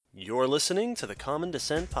You're listening to the Common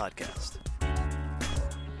Descent Podcast.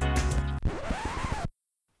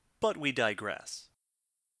 But we digress.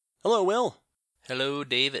 Hello, Will. Hello,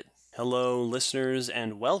 David. Hello, listeners,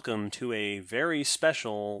 and welcome to a very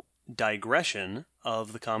special digression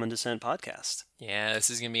of the Common Descent Podcast. Yeah,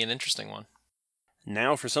 this is going to be an interesting one.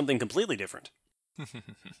 Now for something completely different.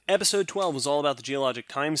 Episode 12 was all about the geologic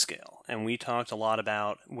timescale, and we talked a lot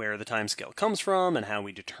about where the timescale comes from and how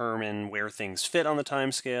we determine where things fit on the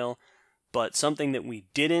timescale. But something that we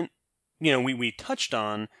didn't, we touched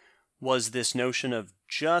on was this notion of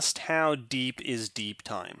just how deep is deep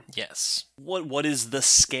time. Yes. What is the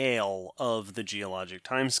scale of the geologic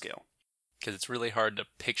timescale? Because it's really hard to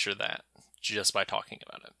picture that just by talking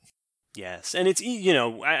about it. Yes, and it's,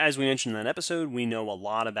 as we mentioned in that episode, we know a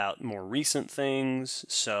lot about more recent things,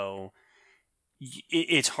 so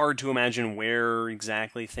it's hard to imagine where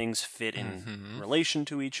exactly things fit in relation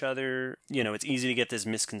to each other. It's easy to get this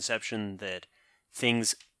misconception that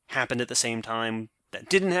things happened at the same time that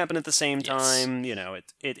didn't happen at the same time.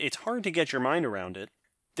 It's hard to get your mind around it.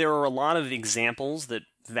 There are a lot of examples that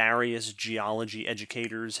various geology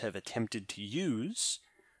educators have attempted to use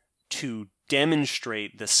to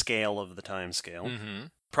demonstrate the scale of the time scale. Mm-hmm.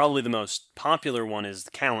 Probably the most popular one is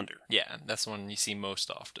the calendar. Yeah, that's one you see most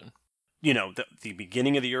often. The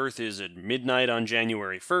beginning of the Earth is at midnight on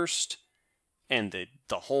January 1st, and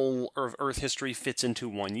the whole of Earth history fits into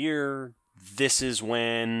 1 year. This is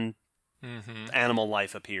when animal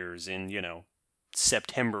life appears in,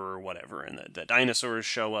 September or whatever, and the dinosaurs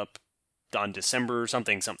show up on December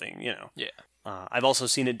something. Yeah. I've also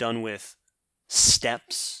seen it done with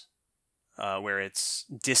steps, where it's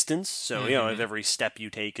distance. So, if every step you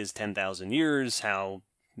take is 10,000 years, how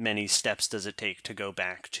many steps does it take to go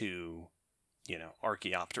back to,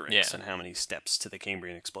 Archaeopteryx, and how many steps to the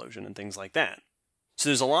Cambrian explosion and things like that. So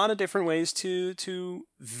there's a lot of different ways to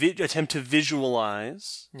attempt to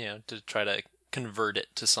visualize. To try to convert it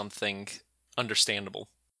to something understandable.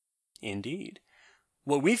 Indeed.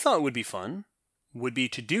 What we thought would be fun would be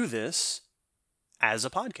to do this as a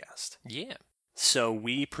podcast. Yeah. So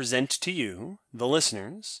we present to you, the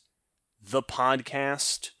listeners, the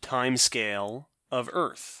podcast timescale of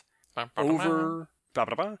Earth. Over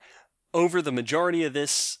the majority of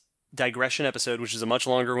this digression episode, which is a much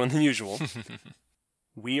longer one than usual,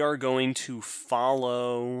 we are going to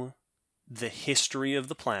follow the history of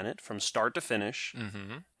the planet from start to finish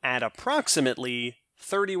at approximately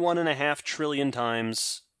 31.5 trillion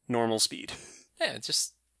times normal speed. Yeah,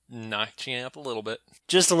 just notching it up a little bit.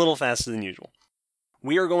 Just a little faster than usual.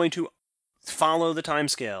 We are going to follow the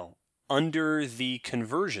timescale under the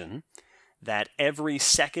conversion that every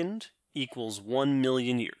second equals 1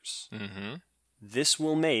 million years. This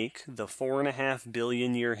will make the 4.5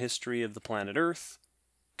 billion year history of the planet Earth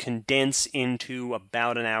condense into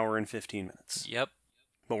about an hour and 15 minutes. Yep.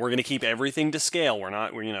 But we're going to keep everything to scale. We're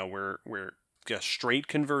a straight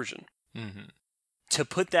conversion. To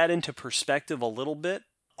put that into perspective a little bit,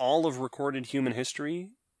 all of recorded human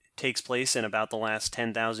history takes place in about the last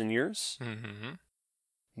 10,000 years,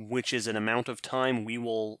 which is an amount of time we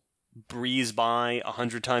will breeze by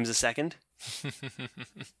 100 times a second.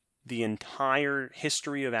 The entire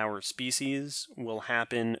history of our species will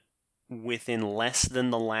happen within less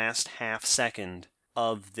than the last half second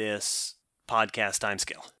of this podcast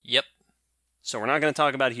timescale. Yep. So we're not going to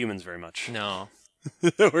talk about humans very much. No.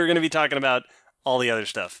 We're going to be talking about all the other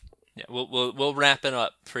stuff. Yeah, we'll wrap it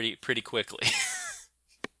up pretty quickly.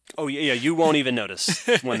 Oh yeah, you won't even notice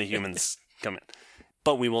when the humans come in.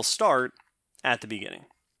 But we will start at the beginning.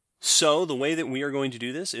 So the way that we are going to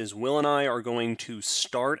do this is Will and I are going to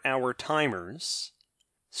start our timers.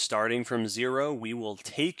 Starting from 0, we will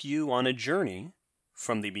take you on a journey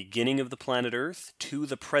from the beginning of the planet Earth to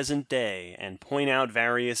the present day and point out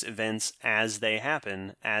various events as they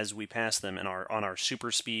happen as we pass them on our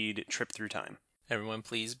super speed trip through time. Everyone,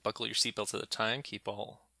 please buckle your seatbelts at the time. Keep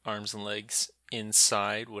all arms and legs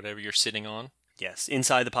inside whatever you're sitting on. Yes,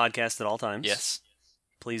 inside the podcast at all times. Yes.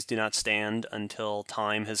 Please do not stand until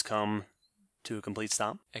time has come to a complete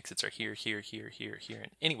stop. Exits are here,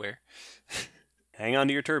 and anywhere. Hang on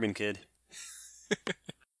to your turban, kid.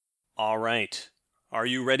 All right. Are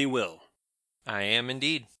you ready, Will? I am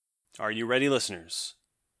indeed. Are you ready, listeners?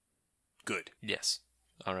 Good. Yes.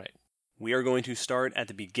 All right. We are going to start at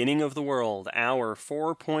the beginning of the world. Our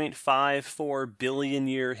 4.54 billion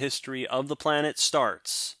year history of the planet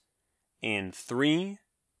starts in 3,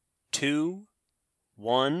 2,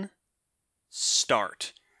 1,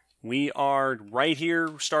 start. We are right here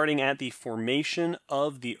starting at the formation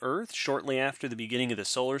of the Earth shortly after the beginning of the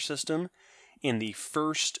solar system in the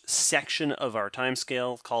first section of our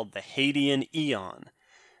timescale called the Hadean Eon.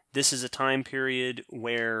 This is a time period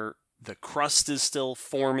where the crust is still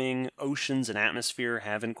forming, oceans and atmosphere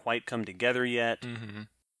haven't quite come together yet. Mm-hmm.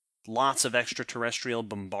 Lots of extraterrestrial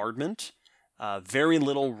bombardment, very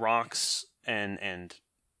little rocks and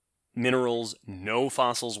minerals, no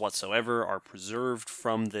fossils whatsoever are preserved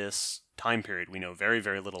from this time period. We know very,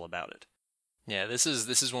 very little about it. Yeah, this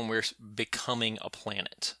is when we're becoming a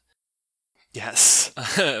planet. Yes.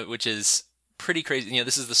 Which is pretty crazy.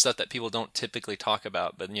 This is the stuff that people don't typically talk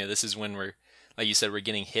about, but this is when we're, like you said, we're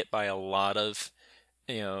getting hit by a lot of,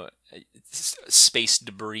 space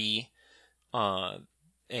debris,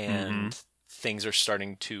 and things are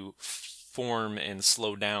starting to form and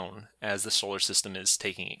slow down as the solar system is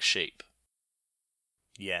taking its shape.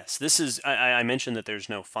 Yes, this is. I mentioned that there's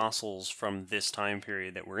no fossils from this time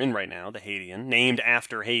period that we're in right now, the Hadean, named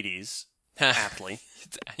after Hades, aptly.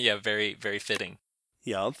 Yeah, very, very fitting.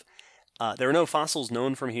 Yup. There are no fossils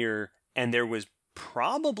known from here, and there was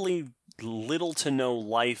probably little to no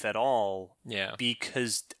life at all. Yeah.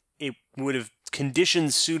 Because it would have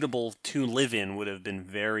conditions suitable to live in would have been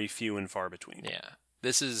very few and far between. Yeah.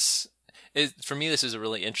 For me, this is a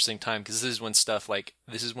really interesting time because this is when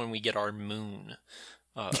this is when we get our moon.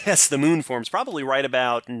 Yes, the moon forms probably right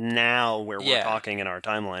about now where we're talking in our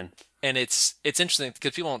timeline. And it's interesting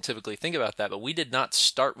because people don't typically think about that, but we did not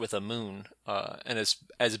start with a moon. And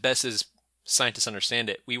as best as scientists understand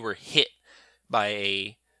it, we were hit by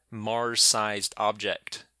a Mars-sized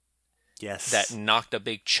object. Yes. That knocked a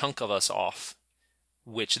big chunk of us off,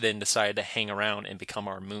 which then decided to hang around and become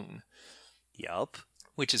our moon. Yup.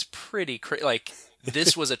 Which is pretty crazy. Like,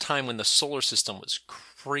 this was a time when the solar system was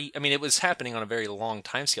crazy. I mean, it was happening on a very long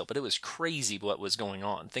time scale, but it was crazy what was going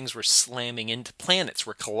on. Things were slamming into planets,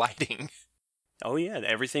 were colliding. Oh yeah,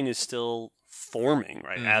 everything is still forming,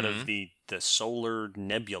 right, out of the solar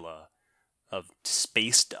nebula of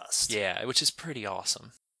space dust. Yeah, which is pretty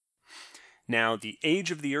awesome. Now, the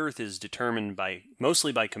age of the Earth is determined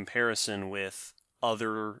mostly by comparison with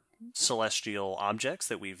other celestial objects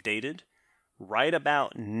that we've dated. Right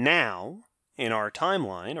about now, in our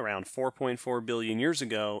timeline, around 4.4 billion years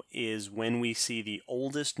ago, is when we see the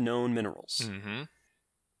oldest known minerals.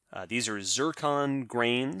 These are zircon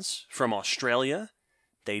grains from Australia.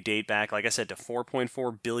 They date back, like I said, to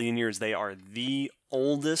 4.4 billion years. They are the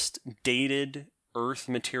oldest dated Earth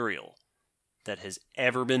material that has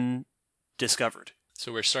ever been discovered.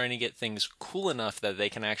 So we're starting to get things cool enough that they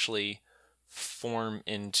can actually form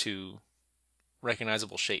into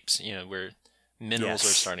recognizable shapes, where minerals are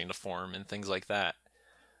starting to form and things like that.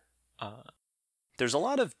 There's a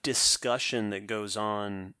lot of discussion that goes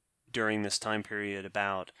on during this time period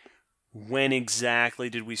about when exactly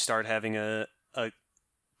did we start having a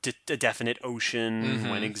definite ocean,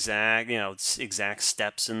 when exact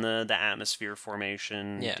steps in the atmosphere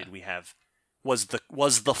formation. Yeah. Did we have was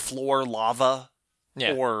the floor lava?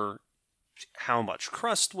 Yeah. Or how much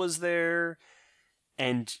crust was there?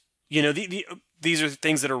 And these are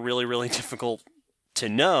things that are really, really difficult to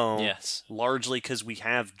know. Yes. Largely because we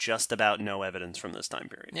have just about no evidence from this time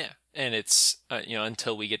period. Yeah. And it's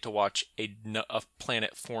until we get to watch a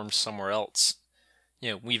planet form somewhere else,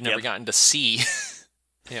 we've never gotten to see.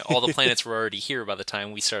 All the planets were already here by the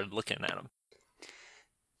time we started looking at them.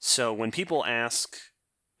 So when people ask,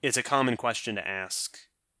 it's a common question to ask,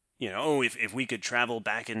 if we could travel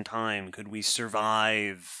back in time, could we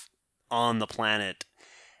survive on the planet?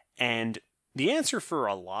 And the answer for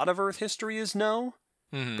a lot of Earth history is no,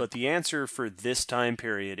 but the answer for this time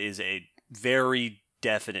period is a very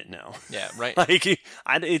definite no. Yeah, right.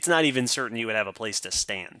 It's not even certain you would have a place to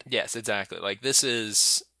stand. Yes, exactly. Like, this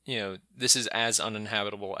is as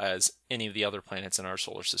uninhabitable as any of the other planets in our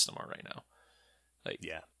solar system are right now.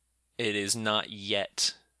 It is not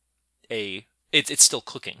yet it's still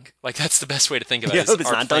cooking. Like, that's the best way to think about it.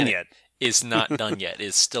 It's not done yet. Is not done yet.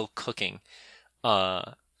 Is still cooking.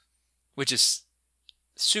 Which is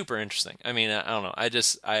super interesting. I mean, I don't know.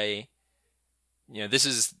 This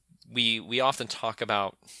is, we often talk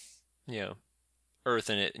about, Earth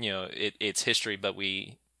and its history, but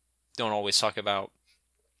we don't always talk about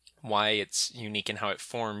why it's unique and how it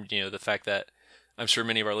formed. The fact that I'm sure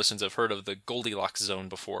many of our listeners have heard of the Goldilocks zone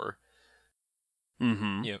before.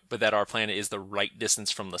 But that our planet is the right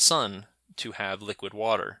distance from the sun to have liquid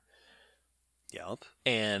water. Yep.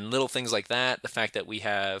 And little things like that, the fact that we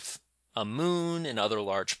have a moon and other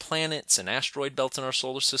large planets and asteroid belts in our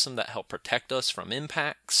solar system that help protect us from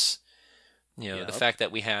impacts. The fact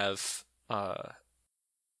that we have the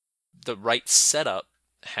right setup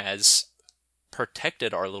has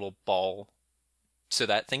protected our little ball so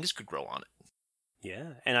that things could grow on it.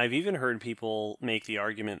 Yeah, and I've even heard people make the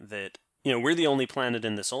argument that we're the only planet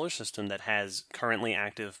in the solar system that has currently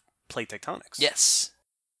active plate tectonics. Yes.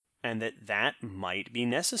 And that might be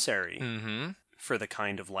necessary Mm-hmm. for the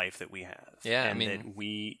kind of life that we have. Yeah, and that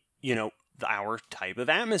we, our type of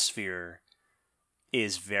atmosphere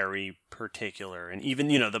is very particular. And even,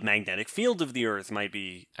 the magnetic field of the Earth might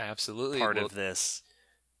be absolutely part of this.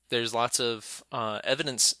 There's lots of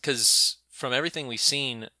evidence, because from everything we've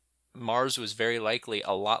seen, Mars was very likely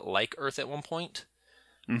a lot like Earth at one point.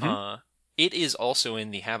 Mm-hmm. It is also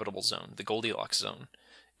in the habitable zone, the Goldilocks zone.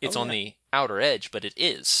 It's Oh, on yeah. the outer edge, but it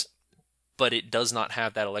is. But it does not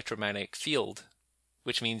have that electromagnetic field,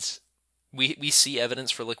 which means we see evidence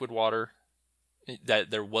for liquid water, that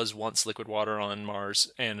there was once liquid water on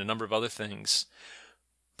Mars and a number of other things.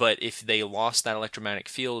 But if they lost that electromagnetic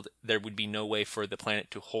field, there would be no way for the planet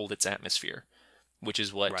to hold its atmosphere, which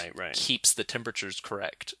is what Right. keeps the temperatures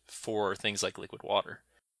correct for things like liquid water.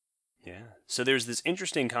 Yeah. So there's this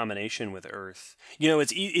interesting combination with Earth.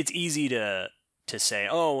 It's easy to say,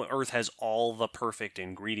 oh, Earth has all the perfect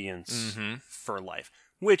ingredients Mm-hmm. for life,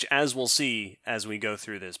 which, as we'll see as we go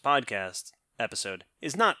through this podcast episode,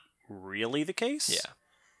 is not really the case. Yeah.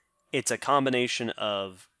 It's a combination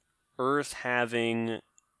of Earth having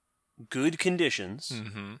good conditions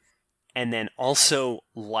Mm-hmm. and then also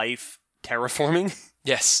life terraforming.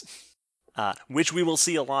 Yes. Which we will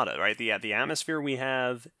see a lot of, right? The atmosphere we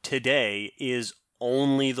have today is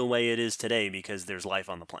only the way it is today because there's life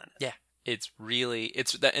on the planet. Yeah. It's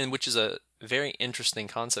that, and which is a very interesting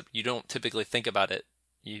concept. You don't typically think about it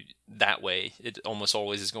that way. It almost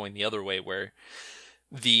always is going the other way, where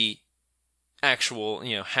the actual,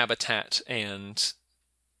 habitat and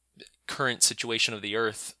current situation of the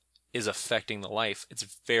Earth is affecting the life. It's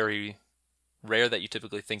very rare that you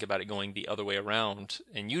typically think about it going the other way around,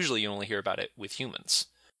 and usually you only hear about it with humans.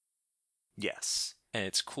 Yes. And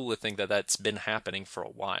it's cool to think that that's been happening for a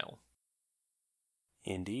while.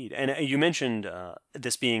 Indeed. And you mentioned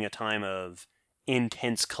this being a time of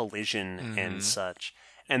intense collision and Mm-hmm. such.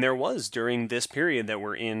 And there was, during this period that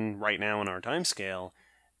we're in right now in our time scale,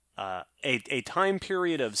 a time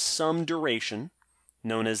period of some duration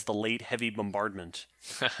known as the Late Heavy Bombardment,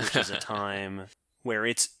 which is a time where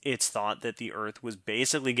it's thought that the Earth was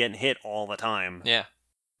basically getting hit all the time Yeah.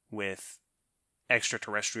 with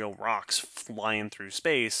extraterrestrial rocks flying through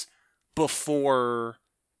space before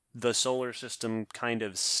the solar system kind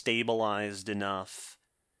of stabilized enough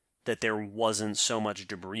that there wasn't so much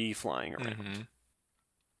debris flying around. Mm-hmm.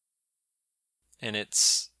 And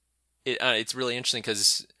it's really interesting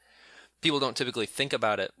because people don't typically think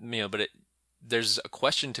about it, but there's a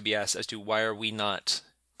question to be asked as to why are we not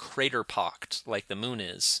crater pocked like the moon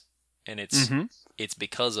is, and it's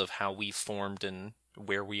because of how we formed and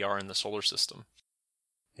where we are in the solar system.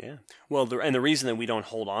 Yeah. Well, the reason that we don't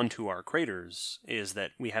hold on to our craters is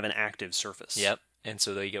that we have an active surface. Yep. And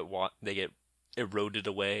so they get eroded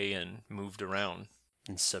away and moved around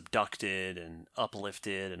and subducted and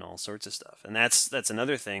uplifted and all sorts of stuff. And that's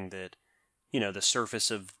another thing that, the surface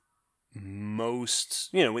of most,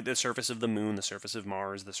 with the surface of the moon, the surface of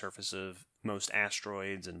Mars, the surface of most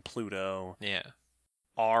asteroids and Pluto, Yeah.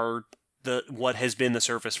 are what has been the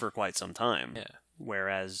surface for quite some time. Yeah.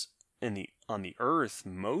 Whereas on the Earth,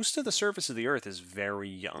 most of the surface of the Earth is very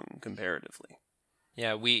young comparatively.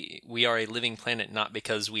 Yeah, we are a living planet not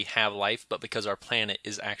because we have life, but because our planet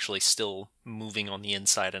is actually still moving on the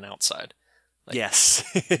inside and outside. Yes,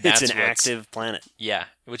 it's an active planet. Yeah,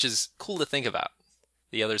 which is cool to think about.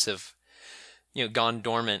 The others have, gone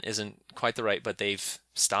dormant isn't quite the right, but they've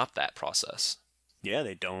stopped that process. Yeah,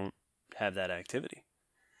 they don't have that activity.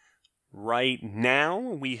 Right now,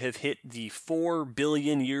 we have hit the 4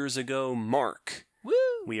 billion years ago mark. Woo!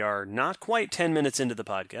 We are not quite 10 minutes into the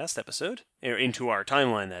podcast episode, or into our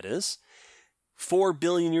timeline, that is. 4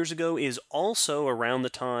 billion years ago is also around the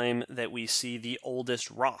time that we see the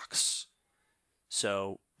oldest rocks.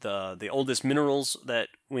 So the oldest minerals that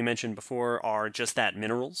we mentioned before are just that,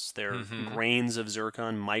 minerals. They're grains of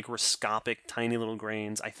zircon, microscopic, tiny little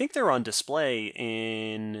grains. I think they're on display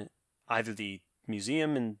in either the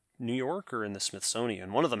museum in New York or in the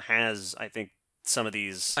Smithsonian. One of them has, I think, some of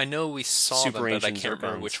these. I know we saw them, but I can't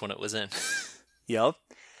remember which one it was in. Yep.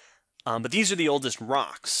 But these are the oldest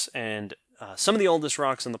rocks, and some of the oldest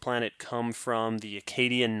rocks on the planet come from the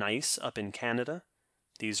Acadian gneiss up in Canada.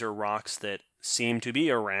 These are rocks that seem to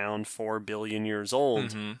be around 4 billion years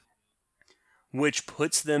old, which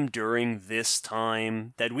puts them during this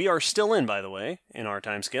time that we are still in, by the way, in our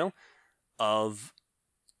time scale, of,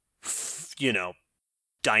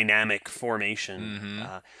 dynamic formation,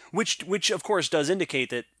 which of course does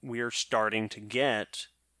indicate that we're starting to get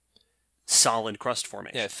solid crust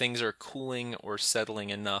formation. Yeah, things are cooling or settling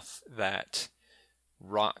enough that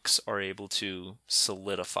rocks are able to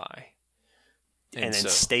solidify. And then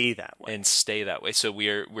stay that way. And stay that way. So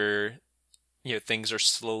we're things are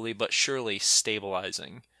slowly but surely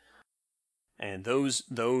stabilizing. And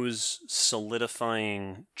those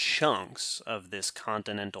solidifying chunks of this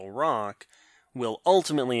continental rock will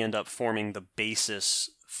ultimately end up forming the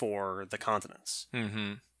basis for the continents.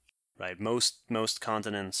 Mm-hmm. Right? Most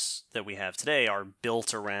continents that we have today are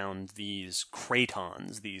built around these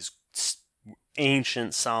cratons, these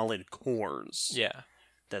ancient solid cores. Yeah.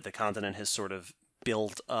 That the continent has sort of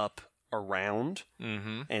built up around.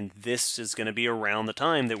 Mm-hmm. And this is going to be around the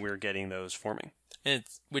time that we're getting those forming.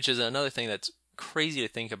 Which is another thing that's crazy to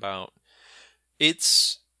think about.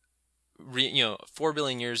 It's 4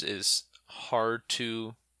 billion years is hard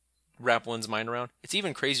to wrap one's mind around. It's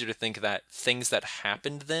even crazier to think that things that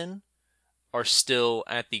happened then are still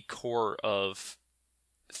at the core of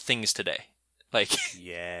things today. Like,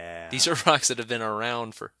 yeah, these are rocks that have been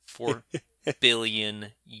around for 4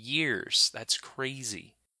 billion years. That's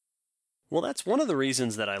crazy. Well, that's one of the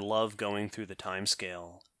reasons that I love going through the time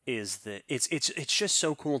scale, is that it's just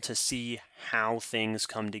so cool to see how things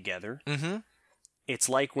come together. Mm-hmm. It's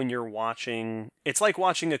like when you're watching... It's like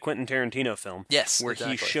watching a Quentin Tarantino film. Yes, where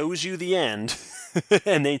exactly. he shows you the end,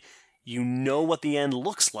 and then you know what the end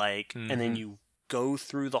looks like, Mm-hmm. and then you go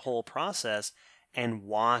through the whole process and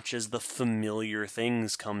watch as the familiar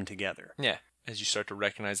things come together. Yeah, as you start to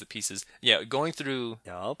recognize the pieces. Yeah, going through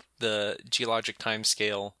the geologic time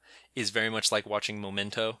scale is very much like watching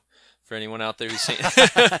Memento. For anyone out there who's seen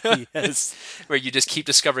yes, where you just keep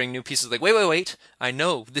discovering new pieces. Like, wait, I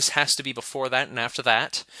know this has to be before that and after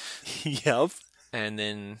that. Yep. And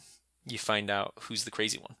then you find out who's the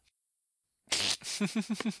crazy one.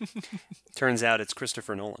 Turns out it's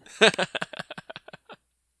Christopher Nolan.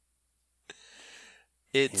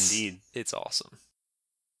 Indeed. It's awesome.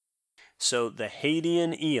 So the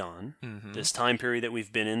Hadean Eon, mm-hmm. this time period that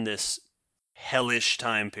we've been in, this hellish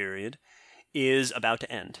time period, is about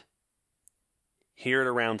to end. Here at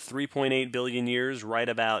around 3.8 billion years, right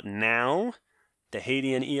about now, the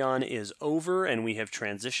Hadean Eon is over, and we have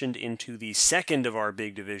transitioned into the second of our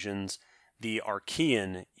big divisions, the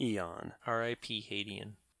Archean Eon. R.I.P.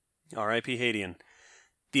 Hadean. R.I.P. Hadean.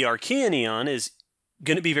 The Archean Eon is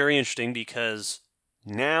going to be very interesting because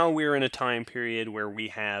now we're in a time period where we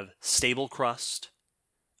have stable crust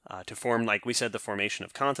to form, like we said, the formation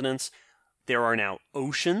of continents. There are now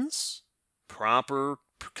oceans, proper,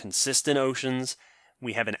 consistent oceans.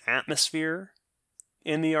 We have an atmosphere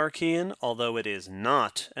in the Archean, although it is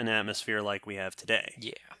not an atmosphere like we have today.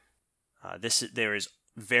 Yeah. There is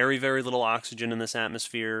very, very little oxygen in this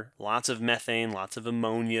atmosphere, lots of methane, lots of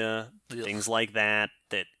ammonia, things like that,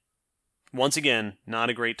 once again, not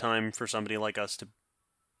a great time for somebody like us to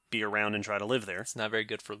be around and try to live there. It's not very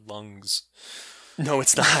good for lungs. No,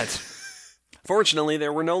 it's not. Fortunately,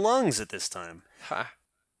 there were no lungs at this time. Ha.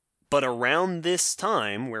 But around this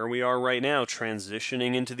time, where we are right now,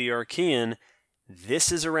 transitioning into the Archean,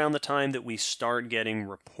 this is around the time that we start getting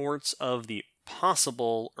reports of the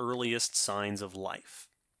possible earliest signs of life.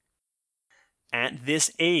 At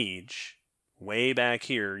this age, way back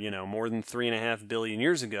here, more than 3.5 billion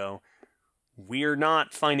years ago, we're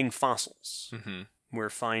not finding fossils. Mm-hmm. We're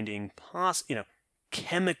finding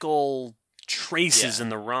chemical traces in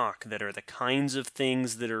the rock that are the kinds of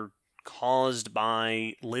things that are caused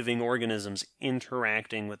by living organisms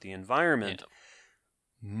interacting with the environment. Yeah.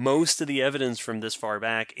 Most of the evidence from this far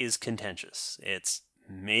back is contentious.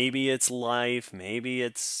 Maybe it's life, maybe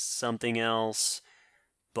it's something else,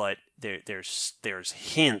 but there's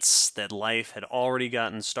hints that life had already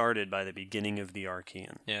gotten started by the beginning of the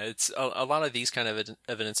Archean. Yeah, it's a lot of these kind of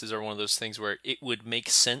evidences are one of those things where it would make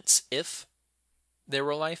sense if there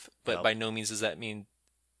were life, but by no means does that mean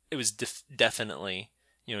it was definitely,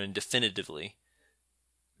 and definitively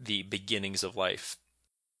the beginnings of life.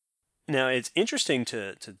 Now, it's interesting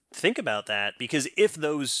to think about that, because if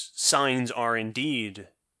those signs are indeed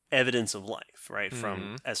evidence of life, right,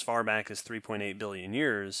 from as far back as 3.8 billion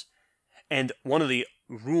years, and one of the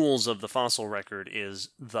rules of the fossil record is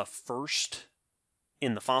the first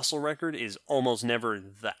in the fossil record is almost never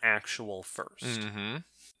the actual first. Mm-hmm.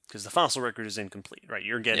 Because the fossil record is incomplete, right?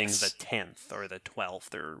 You're getting the 10th or the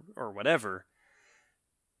 12th or whatever.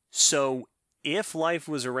 So if life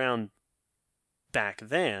was around back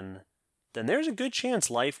then there's a good chance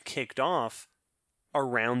life kicked off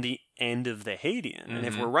around the end of the Hadean. And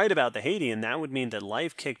if we're right about the Hadean, that would mean that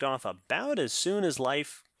life kicked off about as soon as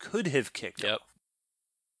life could have kicked off.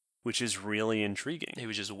 Which is really intriguing. It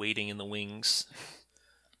was just waiting in the wings,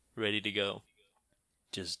 ready to go.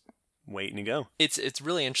 Just waiting to go. It's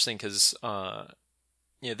really interesting because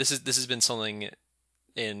this has been something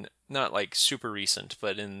in not like super recent,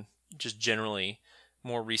 but in just generally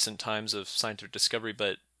more recent times of scientific discovery.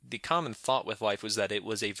 But the common thought with life was that it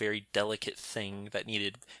was a very delicate thing that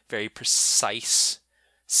needed very precise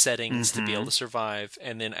settings to be able to survive.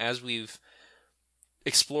 And then as we've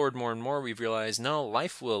explored more and more, we've realized no,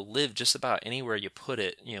 life will live just about anywhere you put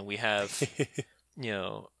it. We have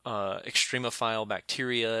extremophile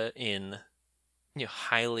bacteria in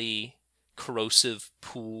highly corrosive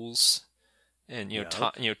pools, and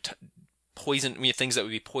poison. Things that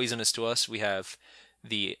would be poisonous to us. We have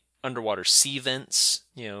the underwater sea vents.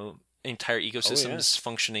 Entire ecosystems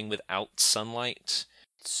functioning without sunlight.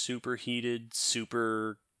 Superheated,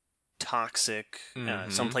 super toxic.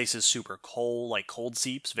 Some places super cold, like cold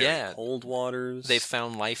seeps, very cold waters. They've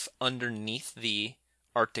found life underneath the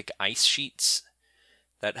Arctic ice sheets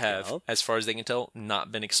that have, as far as they can tell,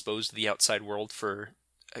 not been exposed to the outside world for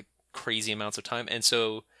crazy amounts of time. And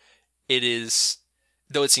so it is,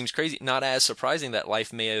 though it seems crazy, not as surprising that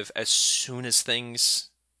life may have, as soon as things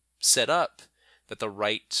set up, that the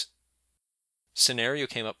right scenario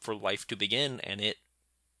came up for life to begin, and it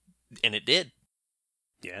did.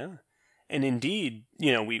 Yeah. And indeed,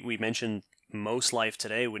 we mentioned most life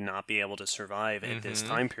today would not be able to survive at this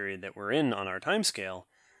time period that we're in on our time scale.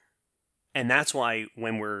 And that's why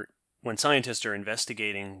when scientists are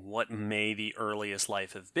investigating what may the earliest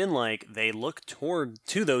life have been like, they look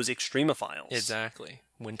to those extremophiles. Exactly.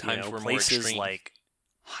 When times were more places extreme. like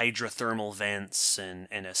hydrothermal vents and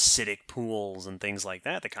acidic pools and things like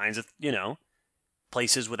that. The kinds of,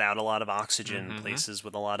 places without a lot of oxygen, places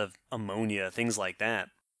with a lot of ammonia, things like that.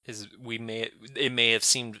 It may have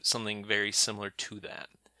seemed something very similar to that,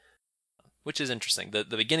 which is interesting. The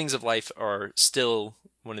beginnings of life are still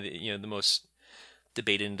one of the the most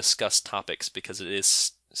debated and discussed topics because it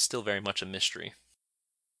is still very much a mystery.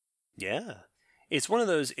 Yeah, it's one of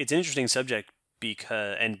those. It's an interesting subject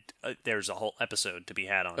because, and there's a whole episode to be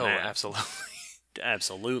had on that. Oh, absolutely,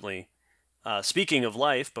 absolutely. Speaking of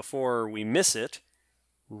life, before we miss it,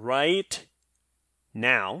 right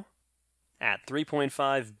now, at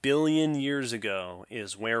 3.5 billion years ago,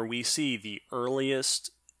 is where we see the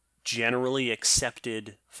earliest generally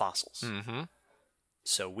accepted fossils.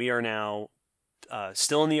 So we are now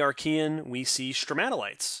still in the Archean. We see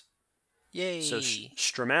stromatolites. Yay! So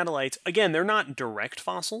stromatolites, again, they're not direct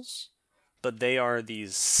fossils, but they are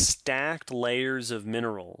these stacked layers of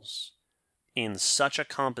minerals in such a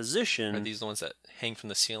composition. Are these the ones that hang from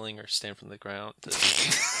the ceiling or stand from the ground?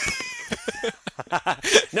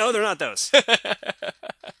 No, they're not those.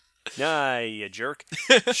 Nah, you jerk.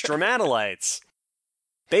 Stromatolites.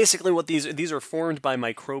 Basically, what these are formed by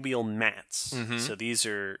microbial mats. So these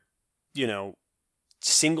are,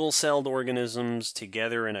 single-celled organisms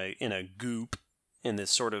together in a goop, in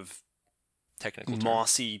this sort of technical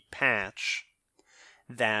mossy patch,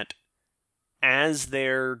 that as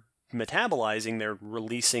they're metabolizing, they're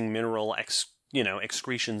releasing mineral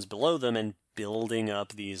excretions below them and building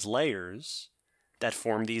up these layers that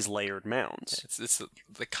form these layered mounds. It's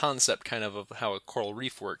the concept kind of how a coral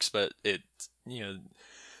reef works, but it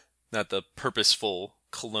not the purposeful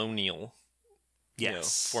colonial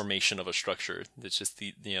formation of a structure. It's just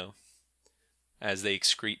the as they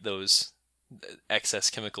excrete those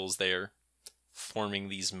excess chemicals, they're forming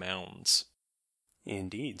these mounds.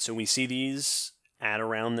 Indeed. So we see these at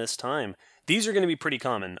around this time. These are going to be pretty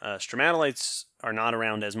common. Stromatolites are not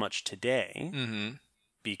around as much today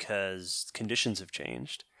because conditions have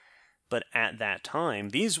changed. But at that time,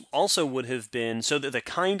 these also would have been, so that the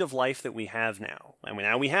kind of life that we have now, and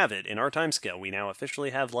now we have it in our time scale, we now officially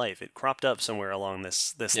have life. It cropped up somewhere along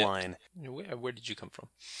this line. Where did you come from?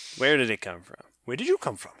 Where did it come from? Where did you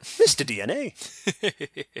come from? Mr. DNA.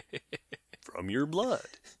 From your blood.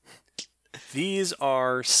 These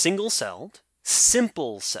are single-celled,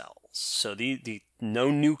 simple cells. So the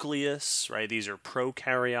no nucleus, right? These are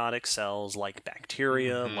prokaryotic cells like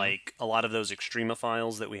bacteria, like a lot of those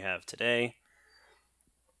extremophiles that we have today.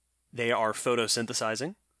 They are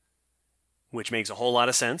photosynthesizing, which makes a whole lot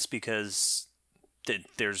of sense because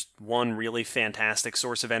there's one really fantastic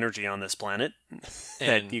source of energy on this planet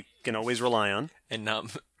that you can always rely on. And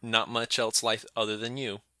not much else life other than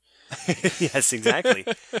you. Yes, exactly.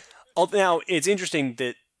 Now, it's interesting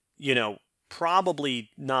that, probably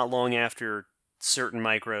not long after certain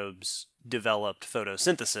microbes developed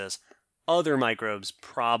photosynthesis, other microbes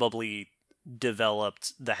probably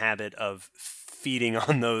developed the habit of feeding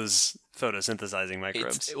on those photosynthesizing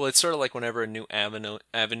microbes. It's sort of like whenever a new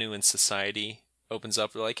avenue in society opens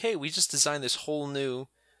up, we're like, hey, we just designed this whole new,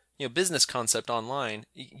 business concept online.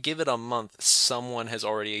 Give it a month, someone has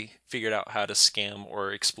already figured out how to scam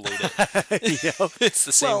or exploit it. Yep. It's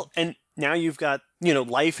the same. Well, and now you've got,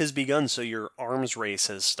 life has begun, so your arms race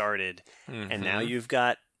has started. And now Mm-hmm. you've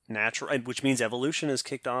got natural, which means evolution is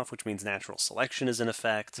kicked off, which means natural selection is in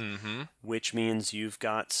effect, Mm-hmm. which means you've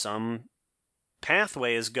got some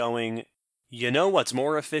pathway is going, what's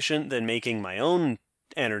more efficient than making my own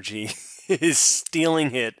energy is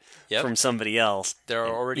stealing it Yep. from somebody else There are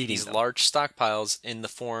and already eating these them. large stockpiles in the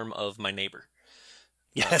form of my neighbor.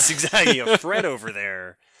 Yes, exactly. Fred over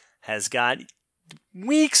there has got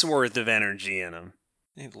weeks worth of energy in him.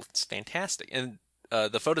 It's fantastic. And the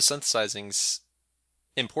photosynthesizing's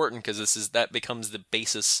important because that becomes the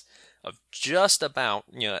basis of just about,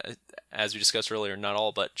 as we discussed earlier, not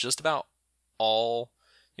all, but just about all,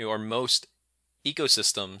 or most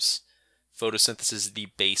ecosystems. Photosynthesis is the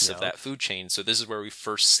base of Yep. that food chain. So this is where we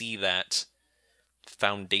first see that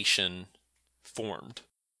foundation formed.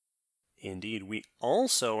 Indeed. We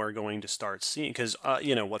also are going to start seeing, because, what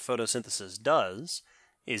photosynthesis does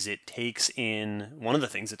is one of the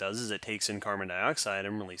things it does is it takes in carbon dioxide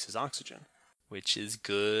and releases oxygen. Which is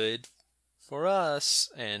good for us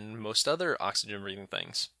and most other oxygen breathing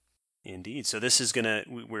things. Indeed. So this is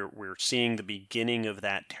we're seeing the beginning of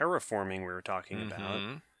that terraforming we were talking about,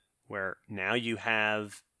 Mm-hmm. where now you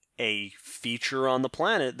have a feature on the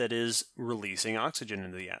planet that is releasing oxygen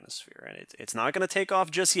into the atmosphere. And it's not going to take off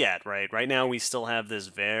just yet, right? Right now we still have this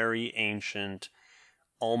very ancient,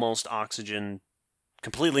 almost oxygen,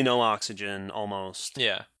 completely no oxygen, almost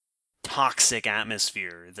Yeah. toxic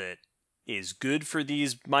atmosphere that is good for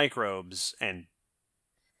these microbes and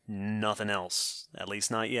nothing else, at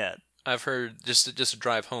least not yet. I've heard just to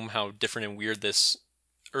drive home how different and weird this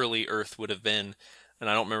early Earth would have been, and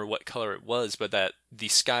I don't remember what color it was, but that the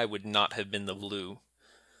sky would not have been the blue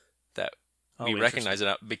that we Oh, recognize interesting.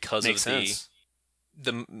 it out because Makes of sense.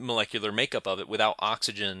 the molecular makeup of it. Without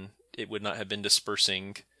oxygen, it would not have been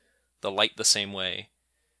dispersing the light the same way,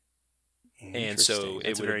 and so Interesting.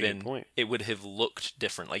 That's a very good point. it would have looked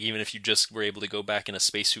different. Like even if you just were able to go back in a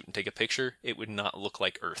spacesuit and take a picture, it would not look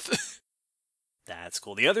like Earth. That's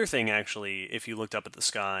cool. The other thing, actually, if you looked up at the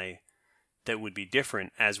sky, that would be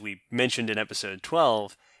different, as we mentioned in episode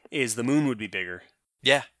 12, is the moon would be bigger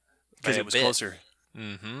Yeah, by because a it was bit. closer.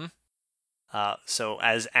 Mm-hmm. So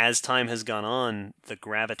as time has gone on, the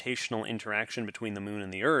gravitational interaction between the moon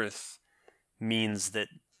and the Earth means that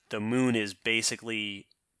the moon is basically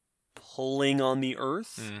pulling on the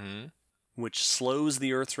Earth, Mm-hmm. which slows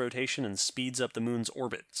the Earth's rotation and speeds up the moon's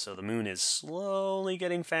orbit. So the moon is slowly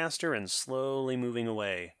getting faster and slowly moving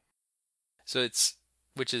away. So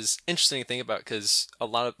which is interesting to think about because a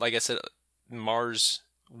lot of, like I said, Mars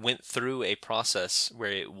went through a process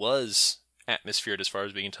where it was atmosphered as far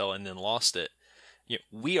as we can tell and then lost it.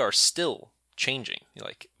 We are still changing.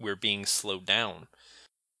 Like we're being slowed down.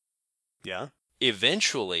 Yeah?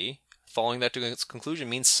 Eventually, following that to its conclusion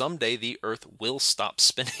means someday the Earth will stop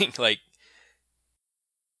spinning.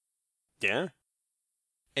 Yeah?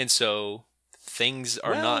 And so things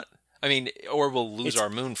are Well, not. I mean, or we'll lose it's our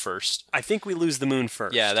moon first. I think we lose the moon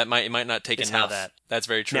Yeah, first. it might not take Is how enough. that. That's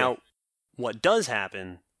very true. Now, what does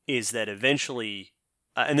happen is that eventually,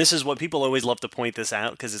 and this is what people always love to point this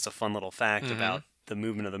out because it's a fun little fact Mm-hmm. about the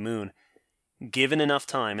movement of the moon. Given enough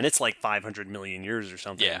time, and it's like 500 million years or Yeah.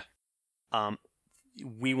 something, um,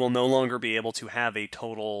 we will no longer be able to have a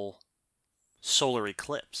total solar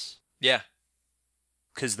eclipse Yeah.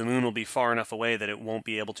 because the moon will be far enough away that it won't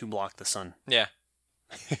be able to block the sun. Yeah.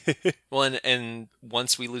 Well, and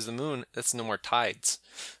once we lose the moon, that's no more tides.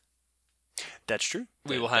 That's true.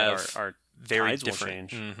 We will That have our very tides will different.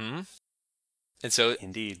 change. Mm-hmm. And so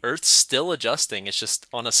Indeed. Earth's still adjusting. It's just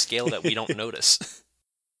on a scale that we don't notice.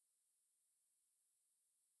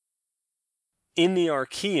 In the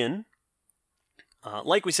Archean,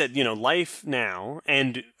 like we said, life now,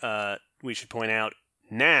 and we should point out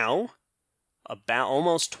now, about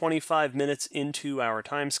almost 25 minutes into our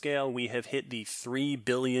timescale, we have hit the 3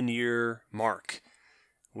 billion year mark.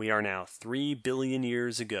 We are now 3 billion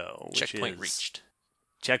years ago, which Checkpoint is reached.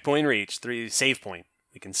 checkpoint reached, save point.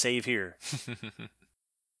 We can save here.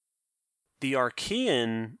 The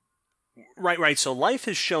Archean, right. So life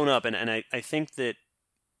has shown up, and I think that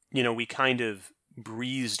we kind of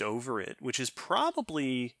breezed over it, which is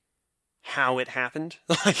probably how it happened.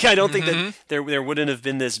 Like I don't think that Mm-hmm. there wouldn't have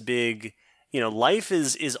been this big, life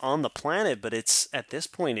is on the planet, but it's at this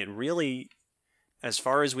point it really, as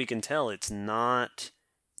far as we can tell, it's not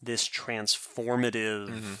this transformative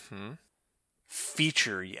Mm-hmm.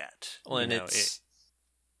 feature yet. Well, and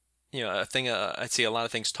a thing I see a lot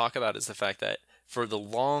of things talk about is the fact that for the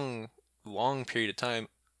long, long period of time,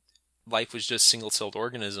 life was just single-celled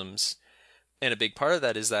organisms. And a big part of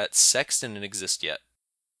that is that sex didn't exist yet.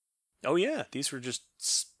 Oh yeah, these were just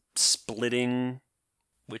splitting,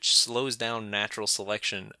 which slows down natural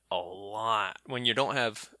selection a lot. When you don't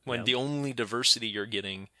have, when yeah, the only diversity you're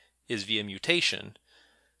getting is via mutation,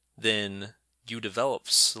 then you develop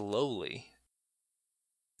slowly.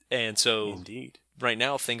 And so indeed. right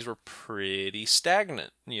now things were pretty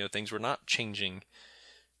stagnant. Things were not changing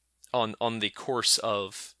on the course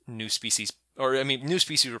of new species. Or I mean, new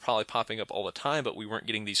species were probably popping up all the time, but we weren't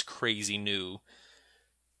getting these crazy new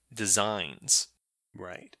designs.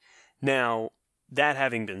 Right. Now, that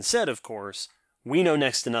having been said, of course, we know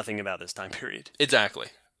next to nothing about this time period. Exactly.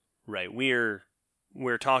 Right. We're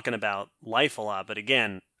talking about life a lot, but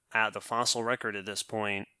again, at the fossil record at this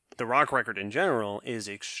point, the rock record in general is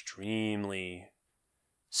extremely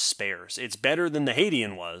sparse. It's better than the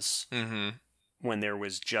Hadean was Mm-hmm. when there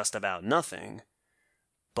was just about nothing,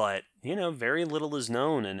 but very little is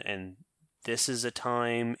known, and this is a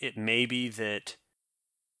time it may be that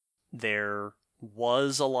there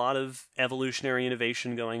was a lot of evolutionary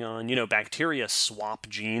innovation going on. Bacteria swap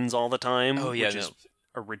genes all the Oh time, yeah, which no. is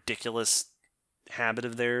a ridiculous habit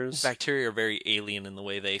of theirs. Bacteria are very alien in the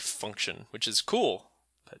way they function, which is cool,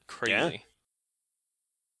 but Yeah. crazy.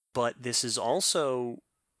 But this is also,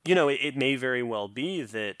 it may very well be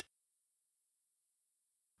that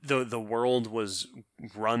the world was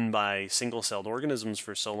run by single-celled organisms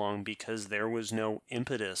for so long because there was no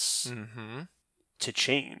impetus Mm-hmm. to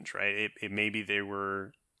change, right? It maybe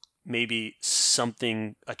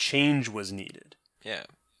a change was needed Yeah.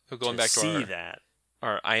 So going to back to see that.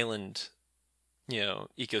 our island,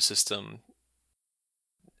 ecosystem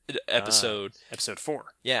episode. Episode 4.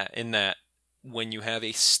 Yeah, in that when you have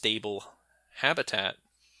a stable habitat,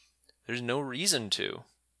 there's no reason to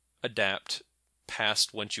adapt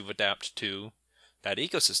past once you've adapted to that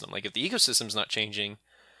ecosystem. Like if the ecosystem's not changing,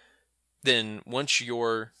 then once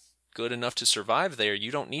you're good enough to survive there,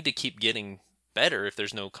 you don't need to keep getting better if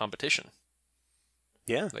there's no competition.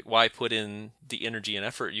 Yeah. Like why put in the energy and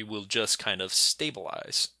effort? You will just kind of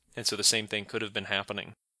stabilize. And so the same thing could have been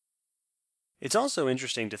happening. It's also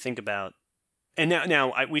interesting to think about. And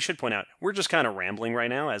now we should point out we're just kind of rambling right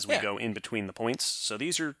now as we Yeah. go in between the points. So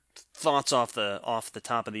these are thoughts off the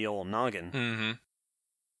top of the old noggin. Mm-hmm.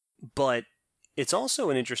 But it's also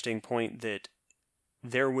an interesting point that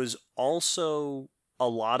there was also a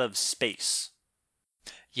lot of space.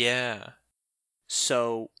 Yeah.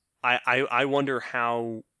 So I wonder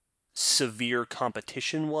how severe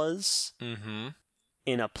competition was Mm-hmm.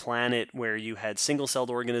 in a planet where you had single-celled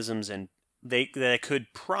organisms and that could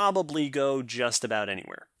probably go just about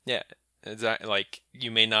anywhere. Yeah. Exactly. Like you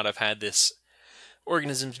may not have had this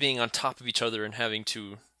organisms being on top of each other and having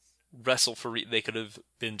to wrestle for they could have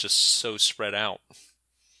been just so spread out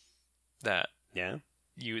that Yeah.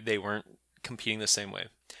 they weren't competing the same way.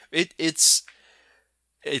 It's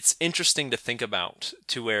interesting to think about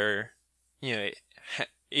to where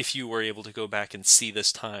if you were able to go back and see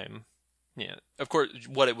this time, of course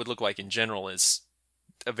what it would look like in general is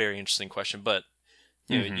a very interesting question, but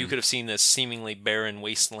you could have seen this seemingly barren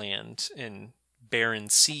wasteland and barren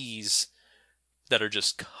seas that are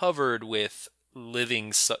just covered with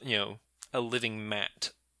living, a living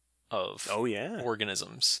mat of Oh yeah.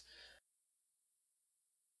 organisms,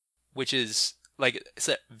 which is like it's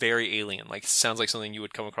very alien. Like sounds like something you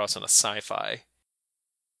would come across in a sci-fi.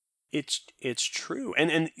 It's true.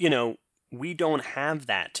 And we don't have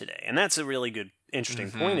that today. And that's a really good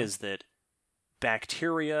interesting point, Mm-hmm. is that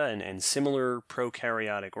bacteria and similar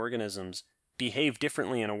prokaryotic organisms behave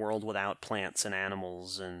differently in a world without plants and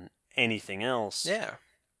animals and anything else. Yeah.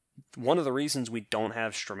 One of the reasons we don't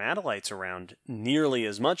have stromatolites around nearly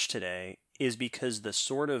as much today is because the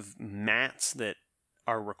sort of mats that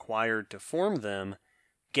are required to form them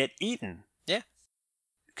get eaten. Yeah.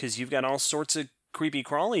 Because you've got all sorts of creepy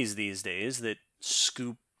crawlies these days that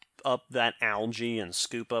scoop up that algae and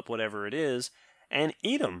scoop up whatever it is and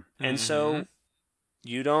eat them. And Mm-hmm. so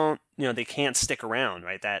you don't, they can't stick around,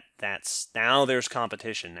 right? That's now there's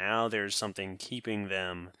competition. Now there's something keeping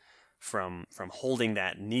them from holding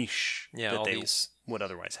that niche Yeah. that they would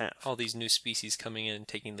otherwise have. All these new species coming in and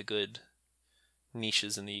taking the good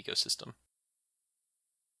niches in the ecosystem.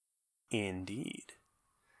 Indeed.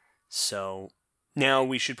 So now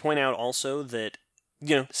we should point out also that,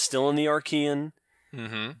 still in the Archean,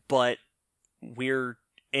 Mm-hmm. but we're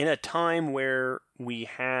in a time where we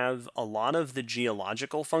have a lot of the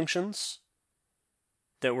geological functions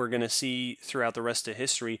that we're going to see throughout the rest of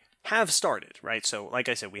history have started, right? So, like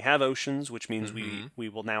I said, we have oceans, which means Mm-hmm. we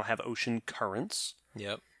will now have ocean currents.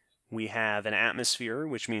 Yep. We have an atmosphere,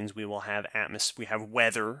 which means we will have we have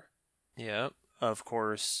weather, Yep. Of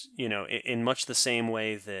course, in much the same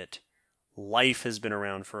way that life has been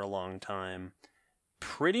around for a long time,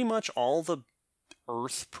 pretty much all the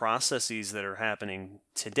Earth processes that are happening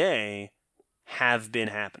today have been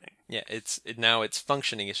happening. Yeah, now it's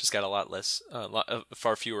functioning. It's just got a lot less,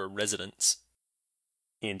 far fewer residents.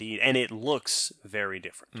 Indeed. And it looks very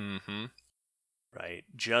different. Mm-hmm. Right?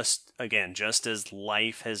 Just as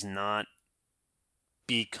life has not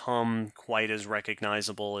become quite as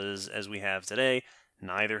recognizable as we have today,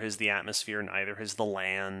 neither has the atmosphere, neither has the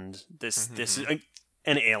land. This is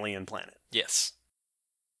an alien planet. Yes.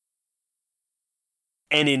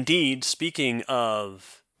 And indeed, speaking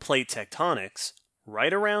of plate tectonics,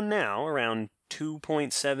 right around now, around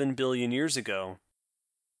 2.7 billion years ago,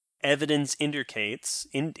 evidence indicates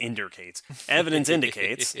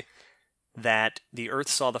that the Earth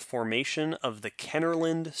saw the formation of the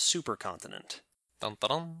Kennerland supercontinent. Dun, dun,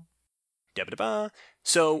 dun. Da-ba-da-ba.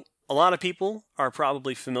 So, a lot of people are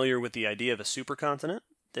probably familiar with the idea of a supercontinent.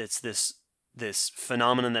 It's this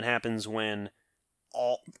phenomenon that happens when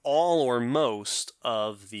all or most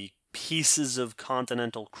of the pieces of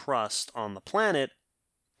continental crust on the planet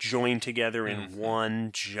join together in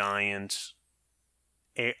one giant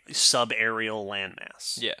subaerial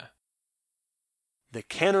landmass. Yeah. The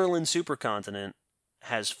Kennerland supercontinent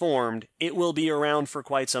has formed. It will be around for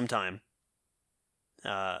quite some time.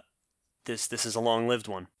 This is a long-lived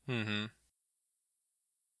one. Mm-hmm.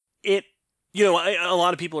 A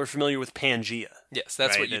lot of people are familiar with Pangea. Yes,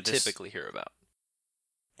 that's right? what you typically hear about.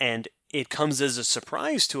 And it comes as a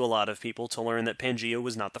surprise to a lot of people to learn that Pangea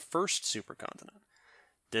was not the first supercontinent.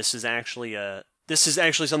 This is actually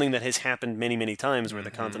something that has happened many, many times where the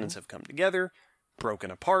continents have come together, broken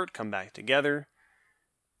apart, come back together.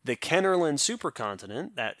 The Kennerland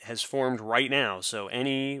supercontinent that has formed right now, so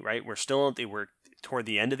we're toward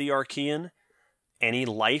the end of the Archean. Any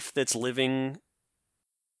life that's living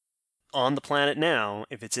on the planet now,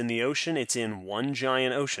 if it's in the ocean, it's in one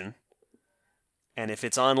giant ocean. And if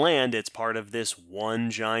it's on land, it's part of this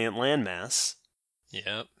one giant landmass.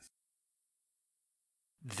 Yep.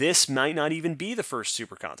 This might not even be the first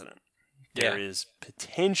supercontinent. There is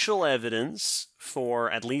potential evidence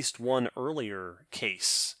for at least one earlier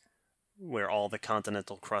case where all the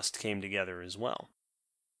continental crust came together as well.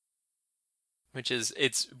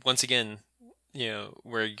 It's once again,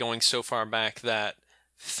 we're going so far back that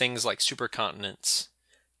things like supercontinents,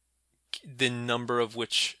 the number of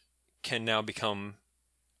which can now become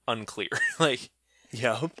unclear.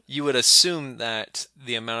 You would assume that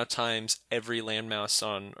the amount of times every landmass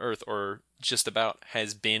on Earth, or just about,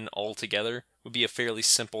 has been all together would be a fairly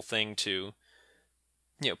simple thing to,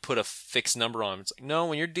 put a fixed number on. It's like, no,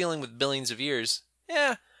 when you're dealing with billions of years,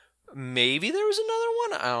 maybe there was another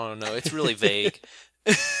one. I don't know. It's really vague.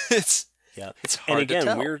 It's hard to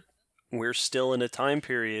tell. We're still in a time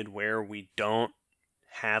period where we don't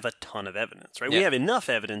have a ton of evidence, right? Yeah. We have enough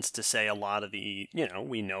evidence to say a lot of we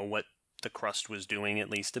know what the crust was doing at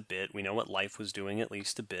least a bit. We know what life was doing at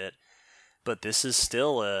least a bit. But this is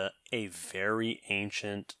still a very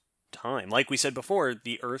ancient time. Like we said before,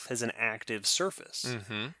 the Earth has an active surface,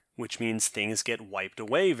 which means things get wiped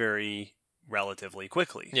away very relatively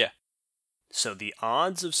quickly. Yeah. So the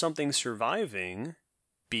odds of something surviving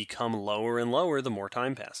become lower and lower the more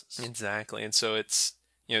time passes. Exactly. And so it's,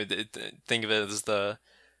 think of it as the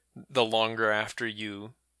longer after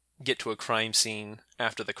you get to a crime scene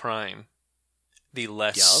after the crime, the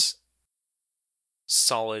less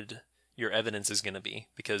solid your evidence is going to be,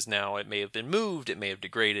 because now it may have been moved, it may have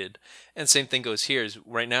degraded. And same thing goes here. Is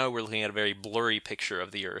right now we're looking at a very blurry picture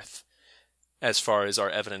of the Earth as far as our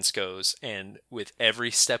evidence goes, and with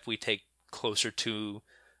every step we take closer to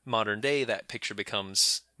modern day, that picture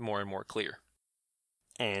becomes more and more clear.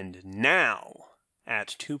 And now,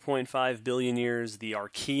 at 2.5 billion years, the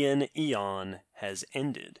Archean eon has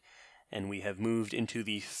ended, and we have moved into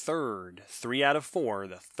the third, 3 out of 4,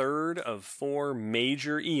 the third of 4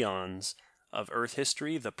 major eons of Earth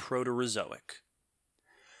history, the Proterozoic.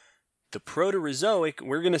 The Proterozoic,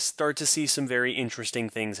 we're going to start to see some very interesting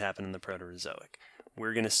things happen in the Proterozoic.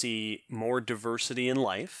 We're going to see more diversity in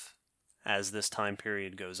life as this time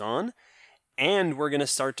period goes on, and we're going to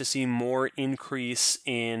start to see more increase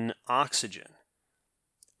in oxygen.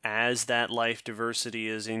 As that life diversity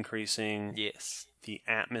is increasing, the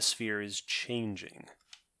atmosphere is changing.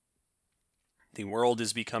 The world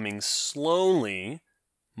is becoming slowly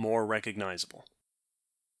more recognizable.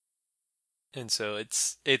 And so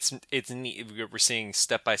it's neat. We're seeing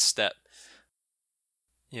step by step,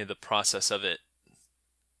 the process of it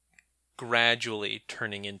gradually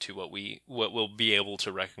turning into what we'll be able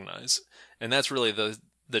to recognize. And that's really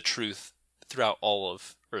the truth throughout all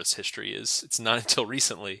of Earth's history is it's not until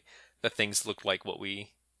recently that things look like what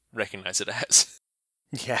we recognize it as.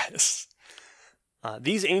 Yes.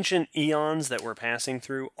 These ancient eons that we're passing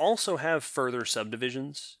through also have further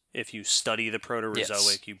subdivisions. If you study the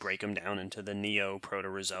Proterozoic, you break them down into the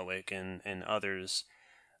Neo-Proterozoic and others.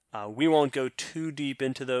 We won't go too deep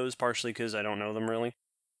into those, partially because I don't know them really.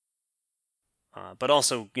 But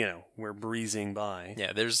also, we're breezing by.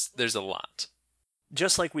 Yeah, there's a lot.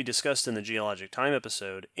 Just like we discussed in the geologic time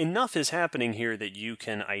episode, enough is happening here that you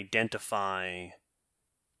can identify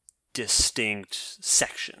distinct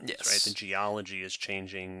sections, Yes. right? The geology is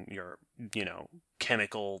changing, your,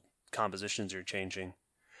 chemical compositions are changing.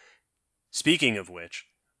 Speaking of which,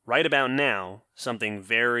 right about now, something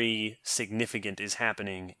very significant is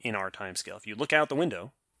happening in our timescale. If you look out the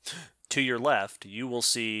window, to your left, you will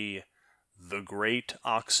see the Great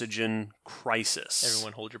Oxygen Crisis.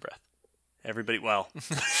 Everyone hold your breath. Everybody, well,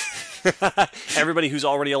 everybody who's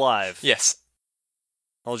already alive. Yes.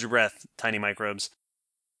 Hold your breath, tiny microbes.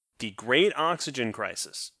 The Great Oxygen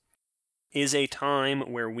Crisis is a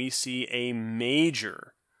time where we see a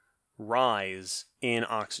major rise in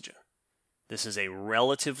oxygen. This is a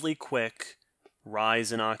relatively quick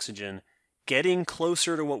rise in oxygen, getting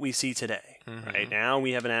closer to what we see today. Mm-hmm. Right now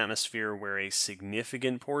we have an atmosphere where a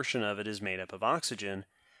significant portion of it is made up of oxygen,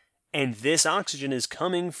 and this oxygen is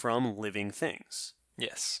coming from living things.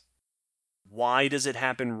 Yes. Why does it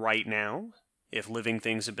happen right now? If living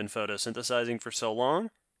things have been photosynthesizing for so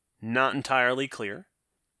long, not entirely clear.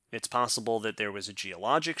 It's possible that there was a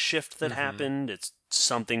geologic shift that happened.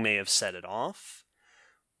 Something may have set it off.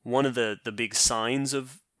 One of the big signs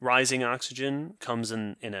of rising oxygen comes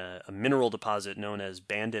in a mineral deposit known as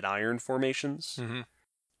banded iron formations,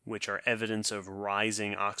 which are evidence of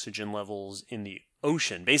rising oxygen levels in the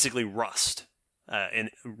ocean, basically rust.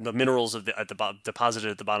 And the minerals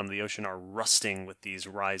deposited at the bottom of the ocean are rusting with these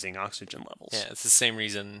rising oxygen levels. Yeah, it's the same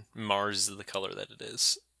reason Mars is the color that it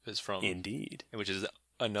is from. Indeed. Which is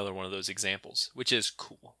another one of those examples, which is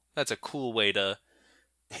cool. That's a cool way to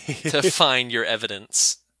find your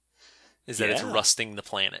evidence, is that it's rusting the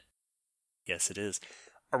planet. Yes, it is.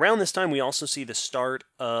 Around this time, we also see the start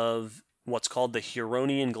of what's called the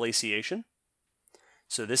Huronian glaciation.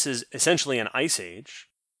 So this is essentially an ice age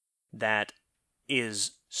that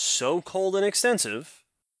is so cold and extensive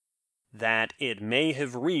that it may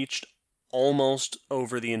have reached almost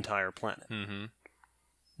over the entire planet. Mm-hmm.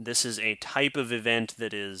 This is a type of event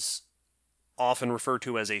that is often referred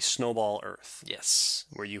to as a snowball Earth. Yes.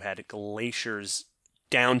 Where you had glaciers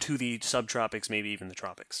down to the subtropics, maybe even the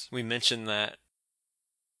tropics. We mentioned that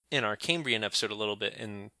in our Cambrian episode a little bit,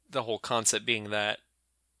 and the whole concept being that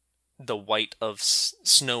the white of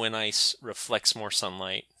snow and ice reflects more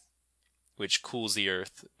sunlight, which cools the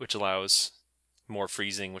Earth, which allows more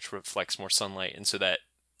freezing, which reflects more sunlight. And so that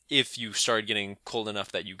if you started getting cold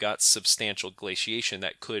enough that you got substantial glaciation,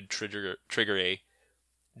 that could trigger a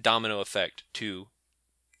domino effect to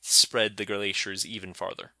spread the glaciers even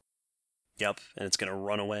farther. Yep, and it's going to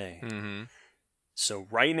run away. Mm-hmm. So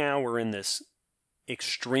right now we're in this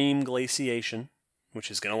extreme glaciation, which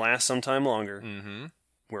is going to last some time longer. Mm-hmm.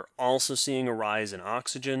 We're also seeing a rise in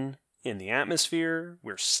oxygen in the atmosphere.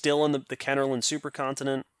 We're still in the Kennerland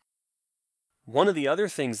supercontinent. One of the other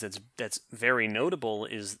things that's very notable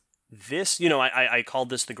is this, I called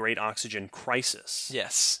this the Great Oxygen Crisis.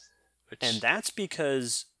 Yes. And that's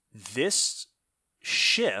because this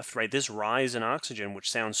shift, right, this rise in oxygen, which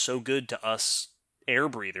sounds so good to us air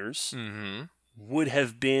breathers, would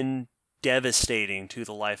have been devastating to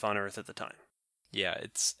the life on Earth at the time. Yeah,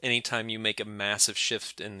 it's anytime you make a massive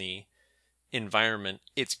shift in the environment,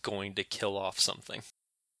 it's going to kill off something.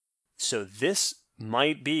 So this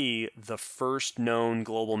might be the first known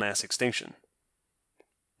global mass extinction.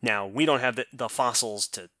 Now, we don't have the fossils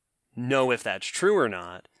to know if that's true or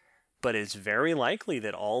not, but it's very likely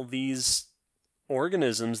that all these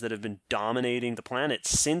organisms that have been dominating the planet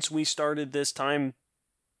since we started this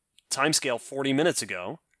timescale 40 minutes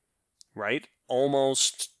ago, right?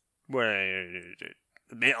 Almost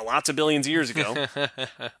lots of billions of years ago,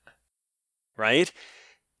 right?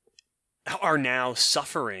 Are now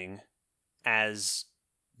suffering as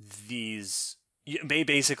these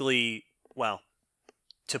basically, well,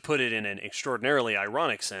 to put it in an extraordinarily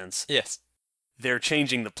ironic sense, yes, they're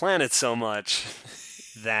changing the planet so much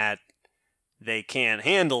that they can't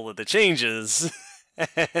handle the changes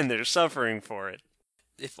and they're suffering for it.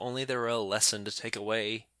 If only there were a lesson to take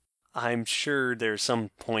away. I'm sure there's some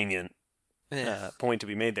poignant point to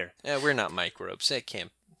be made there. Yeah, we're not microbes. It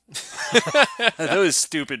can't. Those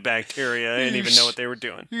stupid bacteria, I didn't even know what they were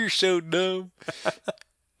doing. You're so dumb.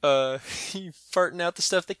 you farting out the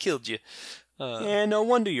stuff that killed you. Yeah, no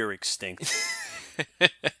wonder you're extinct.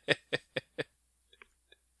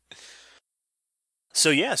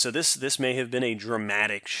 So this may have been a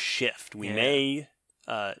dramatic shift. We Yeah. may,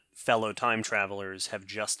 fellow time travelers, have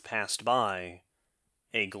just passed by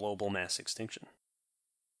a global mass extinction.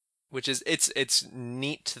 Which is it's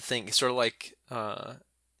neat to think, sort of like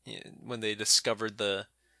when they discovered the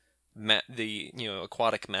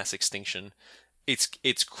aquatic mass extinction.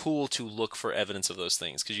 It's cool to look for evidence of those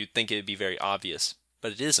things because you'd think it'd be very obvious,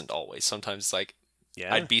 but it isn't always. Sometimes it's like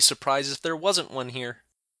Yeah, I'd be surprised if there wasn't one here.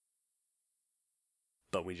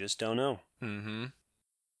 but we just don't know. Mm-hmm.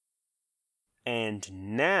 And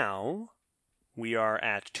now we are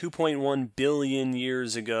at 2.1 billion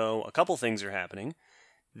years ago. A couple things are happening.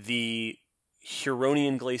 The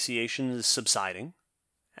Huronian glaciation is subsiding.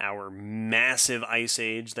 Our massive ice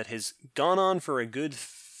age that has gone on for a good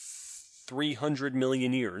 300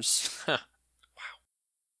 million years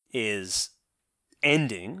is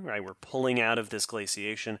ending, right? We're pulling out of this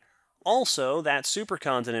glaciation. Also, that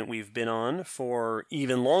supercontinent we've been on for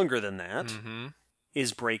even longer than that Mm-hmm.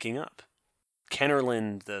 is breaking up.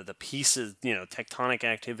 Kennerland, the pieces, tectonic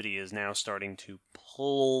activity is now starting to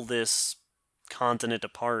pull this continent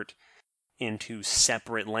apart into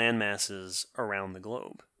separate landmasses around the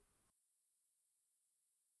globe.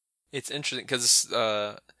 It's interesting because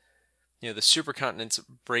the supercontinents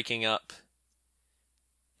breaking up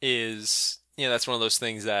is that's one of those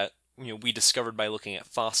things that we discovered by looking at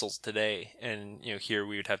fossils today, and here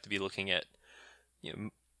we would have to be looking at you know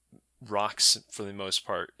rocks for the most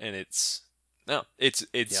part, and it's no,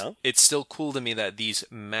 Yeah, it's still cool to me that these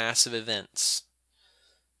massive events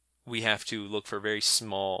we have to look for very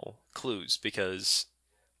small clues because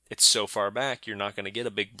it's so far back you're not going to get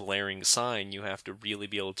a big blaring sign. You have to really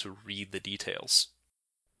be able to read the details.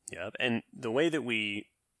 yeah. And the way that we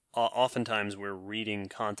oftentimes we're reading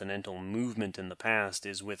continental movement in the past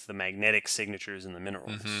is with the magnetic signatures in the Mm-hmm.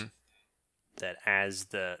 minerals. That as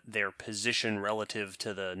their position relative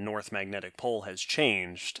to the North Magnetic Pole has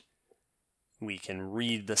changed, we can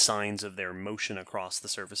read the signs of their motion across the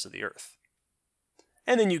surface of the Earth.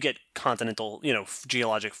 And then you get continental,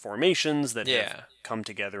 geologic formations that have Yeah. come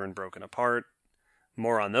together and broken apart.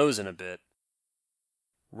 More on those in a bit.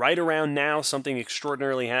 Right around now, something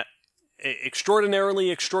extraordinary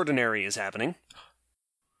is happening.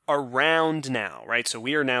 Around now, right? So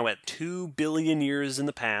we are now at 2 billion years in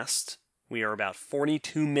the past. We are about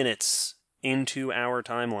 42 minutes into our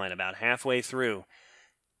timeline, about halfway through.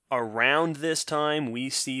 Around this time, we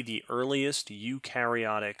see the earliest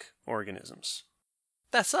eukaryotic organisms.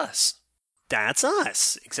 That's us. That's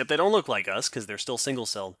us, except they don't look like us because they're still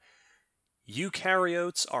single-celled.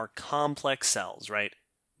 Eukaryotes are complex cells, right?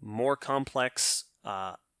 More complex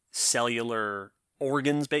cellular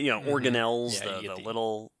organs, Mm-hmm. organelles, Yeah, you the get the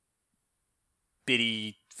little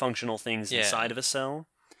bitty functional things yeah. inside of a cell,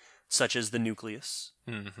 such as the nucleus,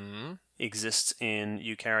 Mm-hmm. exists in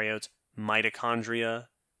eukaryotes, mitochondria,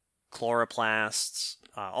 chloroplasts,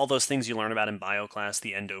 all those things you learn about in bioclass,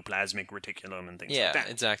 the endoplasmic reticulum and things like Yeah, that.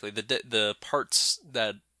 exactly. The parts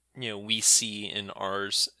that we see in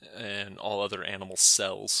ours and all other animal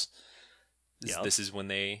cells. Yep. This is when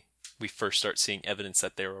we first start seeing evidence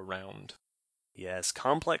that they're around. Yes,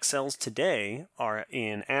 complex cells today are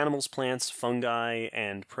in animals, plants, fungi,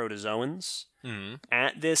 and protozoans. Mm-hmm.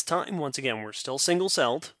 At this time, once again, we're still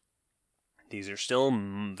single-celled. These are still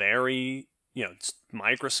very,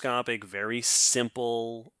 microscopic, very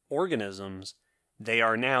simple organisms. They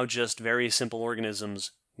are now just very simple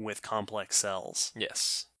organisms with complex cells.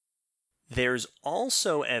 Yes. There's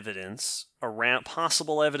also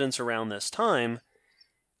possible evidence around this time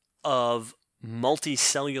of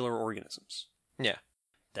multicellular organisms. Yeah.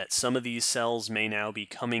 That some of these cells may now be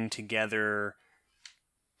coming together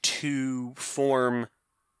to form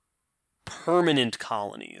permanent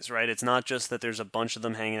colonies, right? It's not just that there's a bunch of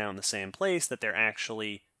them hanging out in the same place, that they're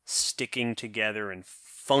actually sticking together and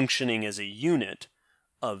functioning as a unit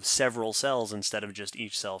of several cells instead of just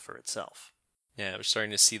each cell for itself. Yeah, we're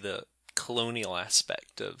starting to see the colonial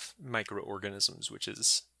aspect of microorganisms, which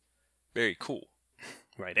is very cool.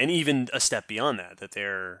 Right. And even a step beyond that, that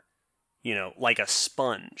they're, like a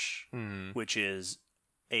sponge, Mm. which is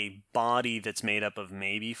a body that's made up of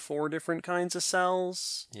maybe 4 different kinds of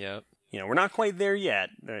cells. Yep. We're not quite there yet.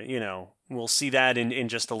 We'll see that in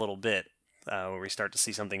just a little bit, where we start to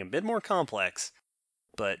see something a bit more complex.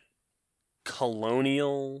 But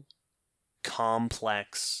colonial,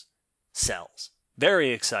 complex cells. Very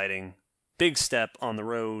exciting. Big step on the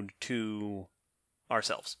road to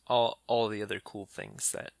ourselves. All the other cool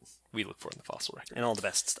things that we look for in the fossil record. And all the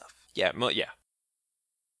best stuff. Yeah, yeah.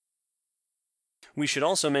 We should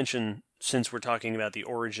also mention, since we're talking about the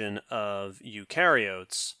origin of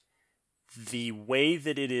eukaryotes, the way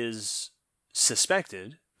that it is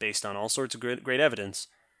suspected, based on all sorts of great evidence,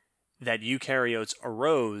 that eukaryotes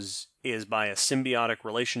arose is by a symbiotic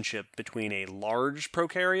relationship between a large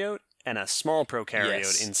prokaryote and a small prokaryote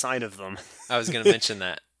Yes. inside of them. I was going to mention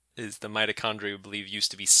that. Is the mitochondria, we believe,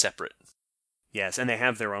 used to be separate. Yes, and they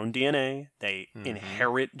have their own DNA. They Mhm.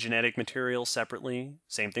 inherit genetic material separately.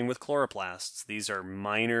 Same thing with chloroplasts. These are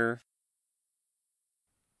minor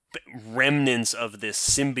remnants of this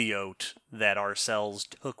symbiote that our cells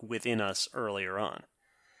took within us earlier on.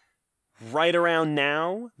 Right around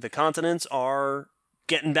now, the continents are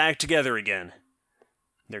getting back together again.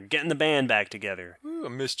 They're getting the band back together. Ooh, I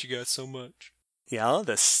missed you guys so much. Yeah,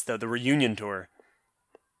 the reunion tour.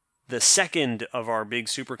 The second of our big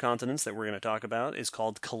supercontinents that we're going to talk about is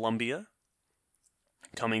called Columbia,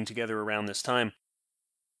 coming together around this time.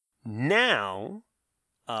 Now,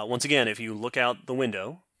 once again, if you look out the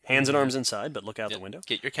window, hands and arms inside, but look out the window.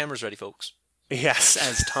 Get your cameras ready, folks. Yes,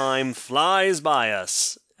 as time flies by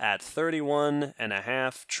us at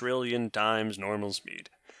 31.5 trillion times normal speed.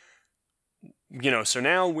 So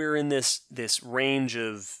now we're in this range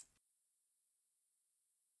of...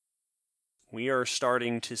 We are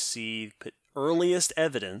starting to see earliest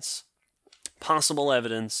evidence, possible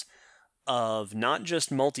evidence, of not just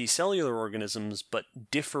multicellular organisms, but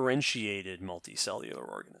differentiated multicellular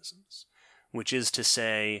organisms. Which is to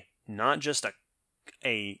say, not just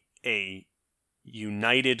a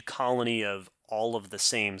united colony of all of the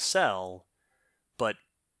same cell, but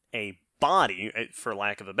a body, for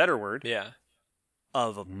lack of a better word,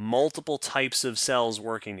 of multiple types of cells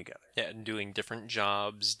working together. Yeah, and doing different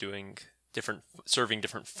jobs, serving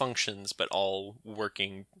different functions, but all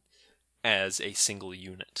working as a single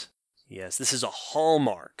unit. Yes, this is a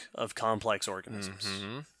hallmark of complex organisms.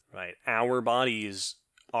 Right? Our bodies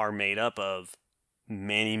are made up of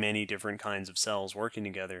many, many different kinds of cells working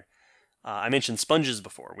together. I mentioned sponges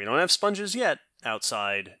before. We don't have sponges yet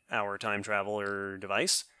outside our time traveler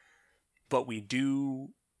device, but we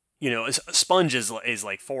do. A sponge is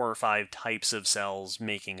like 4 or 5 types of cells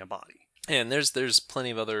making a body. And there's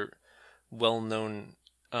plenty of other well-known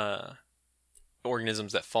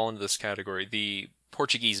organisms that fall into this category. The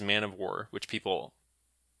Portuguese man-of-war, which people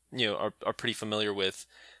are pretty familiar with,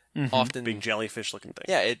 often big jellyfish-looking thing.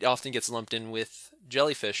 Yeah, it often gets lumped in with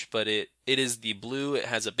jellyfish, but it is the blue. It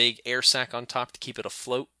has a big air sac on top to keep it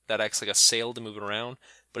afloat that acts like a sail to move it around.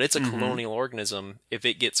 But it's a colonial organism. If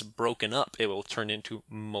it gets broken up, it will turn into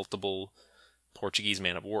multiple Portuguese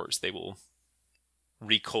man-of-wars. They will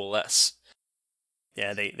recoalesce.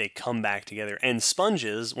 Yeah, they come back together. And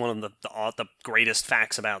sponges, one of the greatest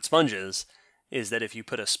facts about sponges is that if you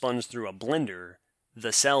put a sponge through a blender,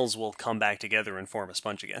 the cells will come back together and form a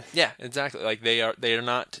sponge again. Yeah, exactly. Like they are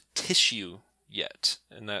not tissue yet,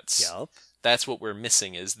 and that's what we're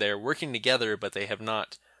missing. Is they're working together, but they have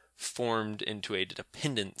not formed into a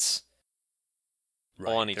dependence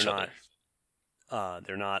on each other.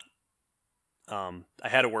 They're not. I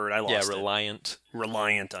had a word, I lost it. Reliant.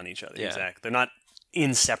 Reliant on each other. Yeah. Exactly. They're not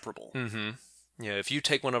inseparable. If you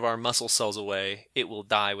take one of our muscle cells away, it will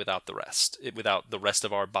die without the rest. Without the rest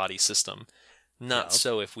of our body system. Not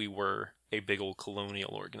so if we were a big old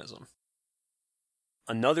colonial organism.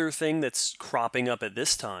 Another thing that's cropping up at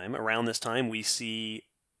this time, around this time, we see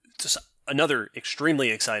just another extremely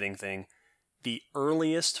exciting thing. The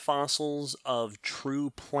earliest fossils of true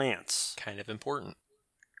plants. Kind of important.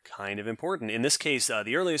 In this case,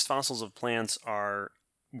 the earliest fossils of plants are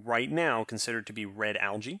right now considered to be red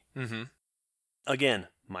algae. Again,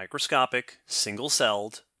 microscopic,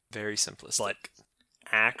 single-celled. Very simplistic. But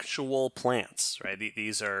actual plants, right?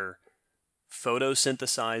 These are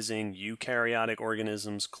photosynthesizing eukaryotic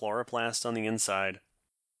organisms, chloroplasts on the inside.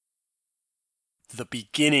 The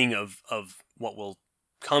beginning of what will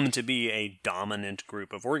come to be a dominant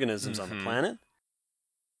group of organisms on the planet.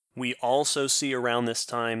 We also see around this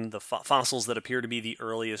time the fossils that appear to be the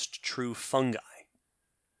earliest true fungi.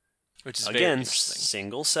 Which is very interesting.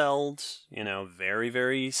 Single-celled, very,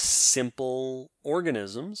 very simple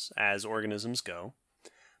organisms, as organisms go.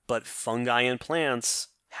 But fungi and plants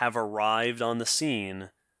have arrived on the scene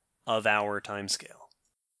of our timescale.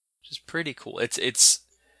 Which is pretty cool. It's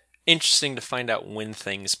interesting to find out when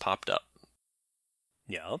things popped up.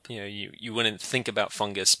 Yep. You wouldn't think about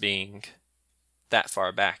fungus being that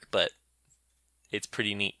far back, but it's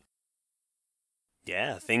pretty neat.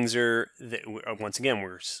 Yeah, things are... Once again,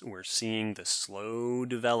 we're seeing the slow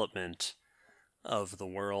development of the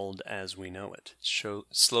world as we know it.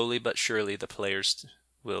 Slowly but surely, the players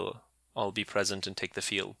will all be present and take the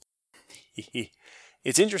field.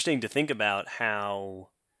 it's interesting to think about how,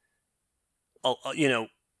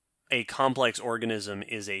 a complex organism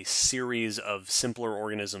is a series of simpler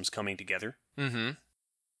organisms coming together. Mm-hmm.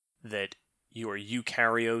 That your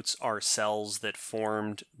eukaryotes are cells that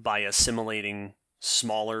formed by assimilating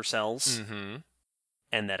smaller cells, Mm-hmm.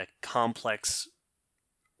 and that a complex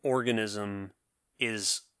organism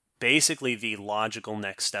is basically the logical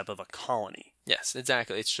next step of a colony. Yes,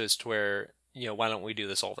 exactly. It's just where, why don't we do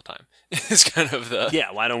this all the time? It's kind of the...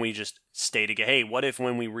 Yeah, why don't we just stay together? Hey, what if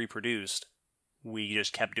when we reproduced, we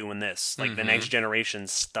just kept doing this? Like the next generation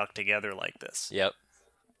stuck together like this. Yep.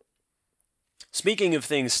 Speaking of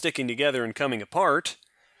things sticking together and coming apart,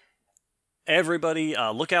 everybody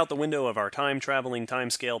look out the window of our time-traveling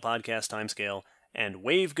timescale podcast timescale and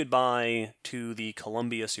wave goodbye to the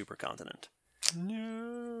Columbia supercontinent.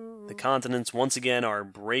 No. The continents once again are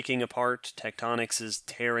breaking apart. Tectonics is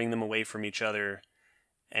tearing them away from each other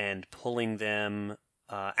and pulling them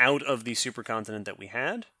out of the supercontinent that we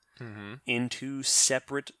had into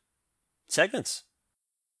separate segments.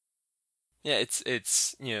 Yeah,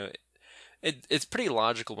 it's pretty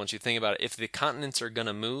logical once you think about it. If the continents are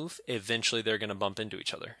gonna move, eventually they're gonna bump into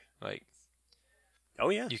each other. Like, oh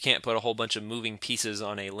yeah, you can't put a whole bunch of moving pieces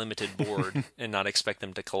on a limited board and not expect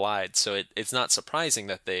them to collide. So it's not surprising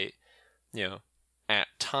that they, at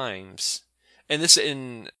times, and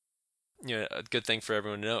a good thing for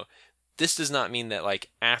everyone to know. This does not mean that like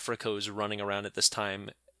Africa is running around at this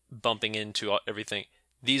time, bumping into everything.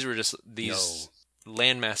 These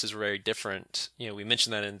land masses were very different. We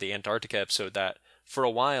mentioned that in the Antarctica episode that for a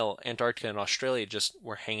while, Antarctica and Australia just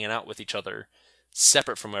were hanging out with each other,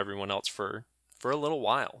 separate from everyone else for a little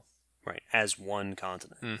while. Right, as one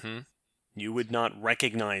continent. Mm-hmm. You would not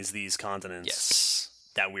recognize these continents Yes.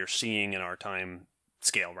 that we're seeing in our time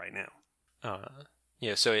scale right now.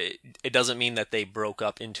 So it doesn't mean that they broke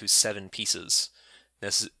up into 7 pieces.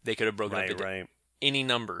 They could have broken up into any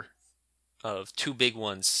number of 2 big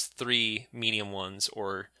ones, 3 medium ones,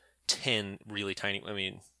 or 10 really tiny. I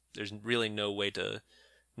mean, there's really no way to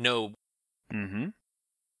know. Mm-hmm.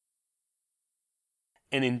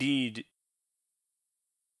 And indeed,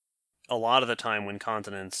 a lot of the time when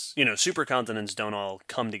continents, supercontinents don't all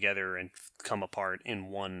come together and come apart in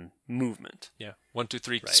one movement. Yeah. 1, 2,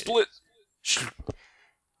 3, right. Split!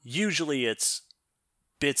 Usually it's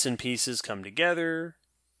bits and pieces come together.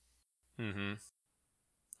 Mm-hmm.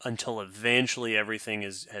 Until eventually everything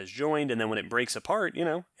has joined, and then when it breaks apart,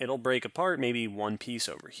 it'll break apart, maybe one piece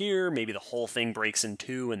over here, maybe the whole thing breaks in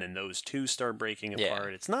 2, and then those 2 start breaking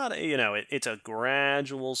apart. It's not, it's a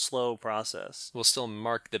gradual, slow process. We'll still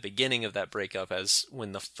mark the beginning of that breakup as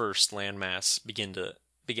when the first landmass began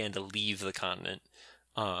to leave the continent.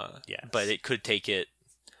 Yes. But it could take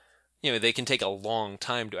they can take a long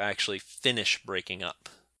time to actually finish breaking up.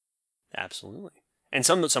 Absolutely. And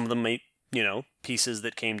some of them may, pieces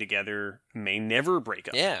that came together may never break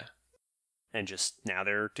up. Yeah. And just now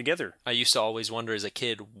they're together. I used to always wonder as a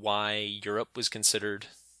kid why Europe was considered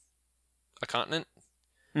a continent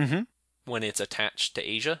when it's attached to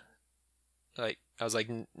Asia. Like, I was like,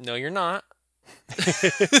 no, you're not.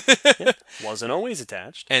 Yeah, wasn't always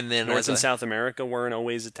attached. And then North and South America weren't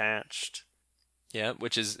always attached. Yeah,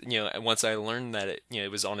 which is, once I learned that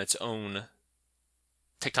it was on its own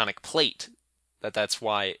tectonic plate, that's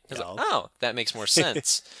why, that makes more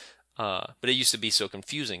sense. But it used to be so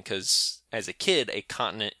confusing because as a kid, a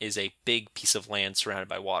continent is a big piece of land surrounded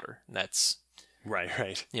by water. And that's...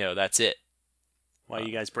 Right. That's it. Why are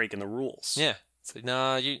you guys breaking the rules? Yeah. It's like,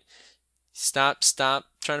 no, you stop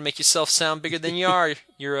trying to make yourself sound bigger than you are,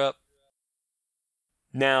 Europe.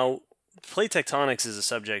 Now, plate tectonics is a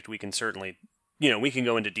subject we can certainly, we can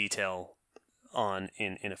go into detail on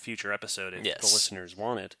in a future episode if the listeners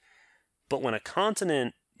want it. But when a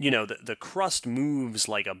continent, the crust moves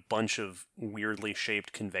like a bunch of weirdly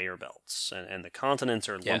shaped conveyor belts, and the continents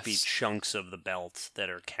are lumpy chunks of the belt that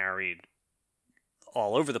are carried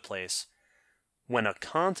all over the place. When a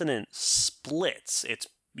continent splits, it's,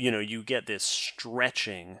 you get this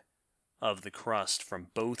stretching of the crust from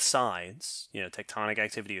both sides. Tectonic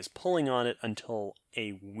activity is pulling on it until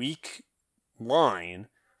a weak line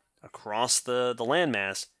across the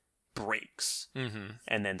landmass breaks. Mm-hmm.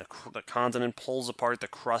 And then the continent pulls apart, the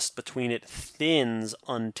crust between it thins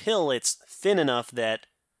until it's thin enough that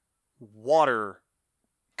water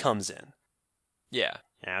comes in. Yeah.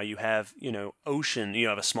 Now you have, ocean, you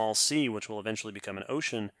have a small sea, which will eventually become an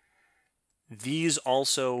ocean. These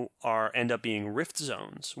also end up being rift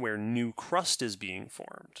zones where new crust is being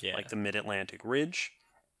formed, like the Mid-Atlantic Ridge.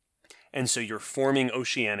 And so you're forming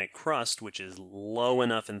oceanic crust, which is low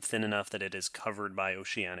enough and thin enough that it is covered by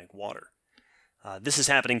oceanic water. This is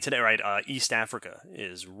happening today, right? East Africa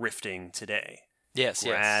is rifting today, Yes,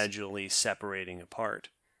 gradually separating apart.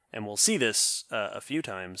 And we'll see this a few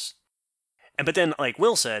times. But then, like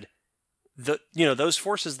Will said, those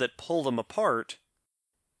forces that pull them apart,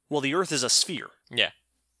 well, the Earth is a sphere. Yeah.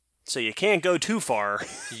 So you can't go too far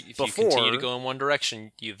If before... you continue to go in one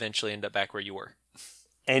direction, you eventually end up back where you were.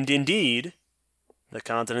 And indeed, the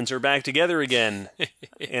continents are back together again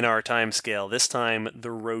in our time scale. This time, the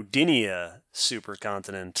Rodinia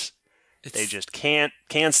supercontinent. They just can't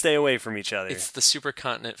stay away from each other. It's the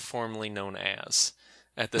supercontinent formerly known as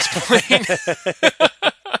at this point.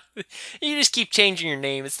 You just keep changing your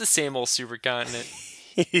name. It's the same old supercontinent.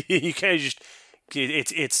 You kind of just...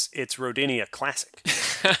 It's Rodinia Classic.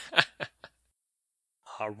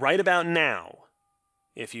 Right about now,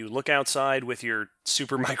 if you look outside with your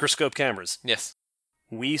super microscope cameras, yes,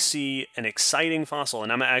 we see an exciting fossil,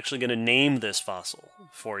 and I'm actually going to name this fossil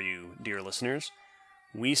for you, dear listeners.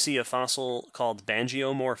 We see a fossil called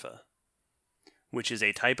Bangiomorpha, which is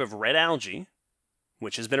a type of red algae,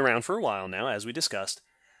 which has been around for a while now, as we discussed.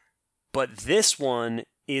 But this one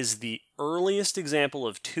is the earliest example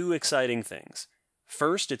of two exciting things.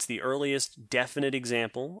 First, it's the earliest definite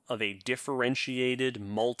example of a differentiated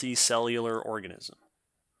multicellular organism.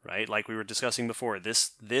 Right? Like we were discussing before,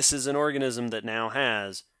 this is an organism that now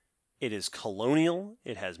it is colonial,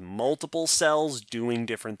 it has multiple cells doing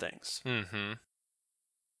different things. Mm-hmm.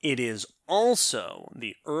 It is also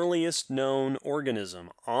the earliest known organism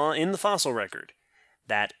in the fossil record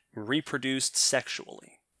that reproduced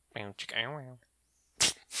sexually.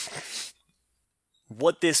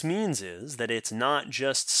 What this means is that it's not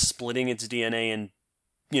just splitting its DNA and,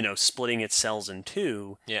 splitting its cells in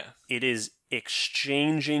two. Yeah. It is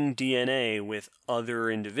exchanging DNA with other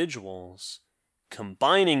individuals,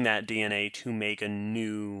 combining that DNA to make a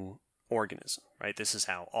new organism, right? This is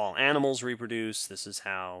how all animals reproduce. This is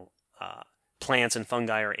how plants and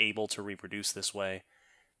fungi are able to reproduce this way.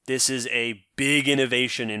 This is a big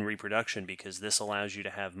innovation in reproduction because this allows you to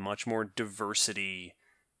have much more diversity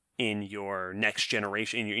in your next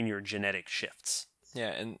generation, in your genetic shifts. Yeah,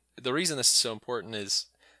 and the reason this is so important is,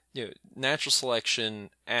 natural selection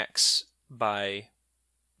acts by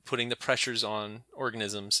putting the pressures on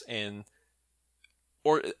organisms, and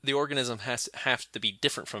the organism have to be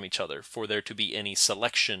different from each other for there to be any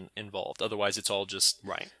selection involved. Otherwise, it's all just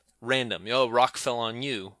random. Rock fell on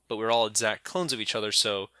you, but we're all exact clones of each other,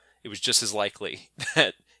 so it was just as likely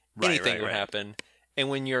that anything would happen. And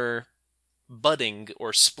when you're budding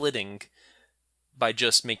or splitting by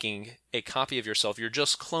just making a copy of yourself, you're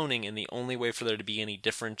just cloning, and the only way for there to be any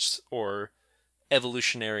difference or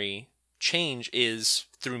evolutionary change is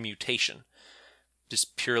through mutation.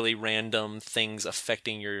 Just purely random things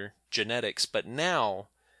affecting your genetics. But now,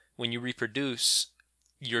 when you reproduce,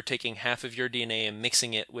 you're taking half of your DNA and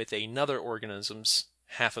mixing it with another organism's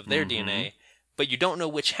half of their DNA, but you don't know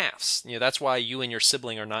which halves. That's why you and your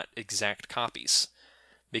sibling are not exact copies,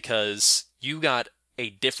 because you got a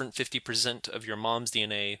different 50% of your mom's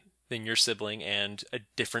DNA than your sibling and a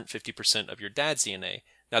different 50% of your dad's DNA.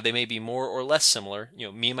 Now, they may be more or less similar.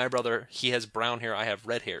 Me and my brother, he has brown hair, I have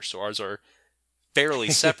red hair, so ours are fairly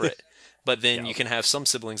separate. But then you can have some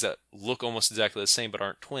siblings that look almost exactly the same but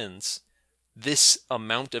aren't twins. This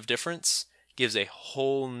amount of difference gives a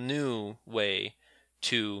whole new way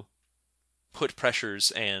to put pressures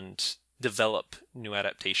and develop new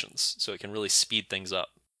adaptations, so it can really speed things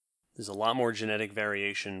up. There's a lot more genetic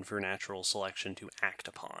variation for natural selection to act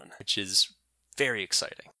upon, which is very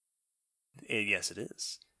exciting. Yes, it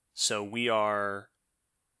is. So we're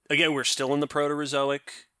still in the Proterozoic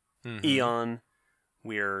eon.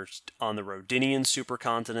 We're on the Rhodinian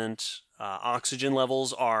supercontinent. Oxygen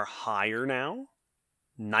levels are higher now,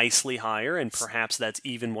 nicely higher, and perhaps that's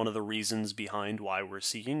even one of the reasons behind why we're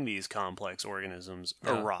seeing these complex organisms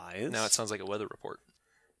arise. Now it sounds like a weather report.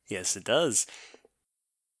 Yes, it does.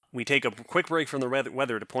 We take a quick break from the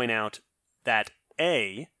weather to point out that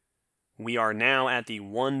we are now at the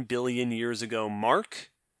 1 billion years ago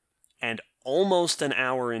mark, and almost an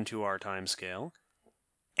hour into our time scale,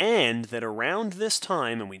 and that around this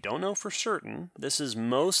time, and we don't know for certain, this is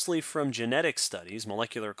mostly from genetic studies,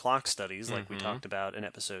 molecular clock studies, like we talked about in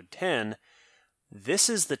episode 10, this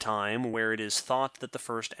is the time where it is thought that the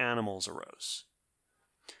first animals arose.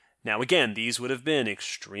 Now again, these would have been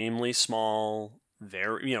extremely small,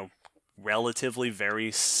 very, relatively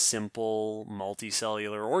very simple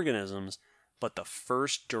multicellular organisms, but the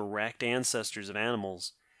first direct ancestors of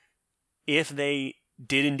animals, if they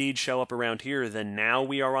did indeed show up around here, then now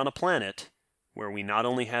we are on a planet where we not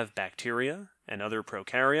only have bacteria and other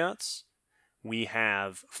prokaryotes, We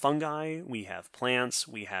have fungi, we have plants,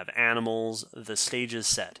 we have animals. The stage is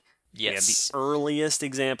set. Yes. We have the earliest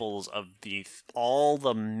examples of all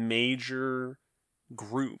the major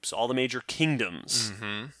groups, all the major kingdoms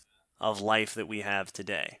of life that we have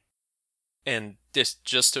today. And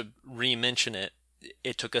just to re-mention it,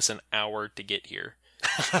 it took us an hour to get here.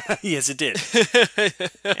 Yes, it did.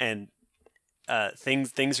 And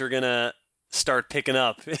things are gonna start picking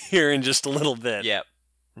up here in just a little bit. Yep.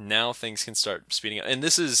 Now things can start speeding up, and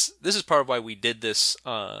this is part of why we did this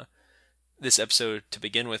this episode to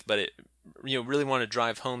begin with. But it really want to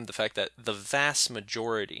drive home the fact that the vast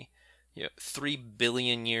majority, 3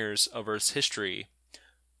 billion years of Earth's history,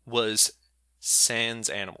 was sans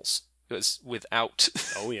animals. It was without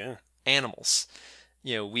animals.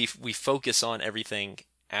 We focus on everything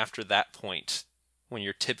after that point when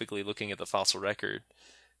you're typically looking at the fossil record,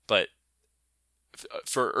 but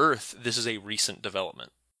for Earth, this is a recent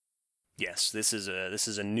development. Yes, this is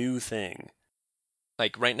a new thing.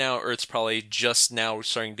 Like right now, Earth's probably just now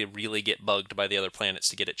starting to really get bugged by the other planets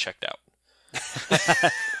to get it checked out.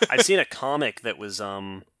 I've seen a comic that was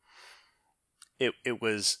it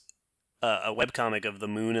was a webcomic of the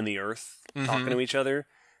moon and the Earth talking to each other,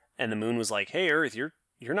 and the moon was like, "Hey Earth, you're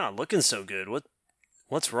not looking so good.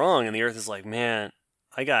 What's wrong?" And the Earth is like, "Man,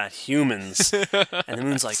 I got humans." And the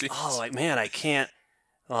moon's like, "Oh, like man, I can't.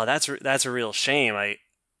 Oh, that's a real shame.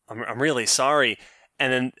 I'm really sorry."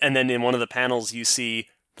 And then in one of the panels, you see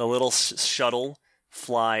the little shuttle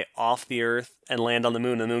fly off the Earth and land on the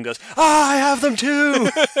moon. And the moon goes, "Ah, I have them too."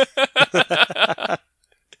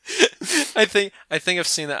 I think I've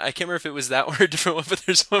seen that. I can't remember if it was that one or a different one, but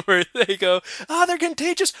there's one where they go, they're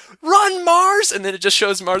contagious. Run, Mars! And then it just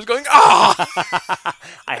shows Mars going, ah!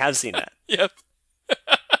 I have seen that. Yep.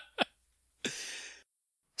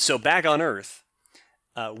 So back on Earth,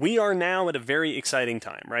 we are now at a very exciting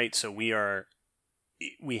time, right? So we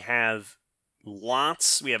have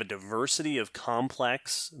a diversity of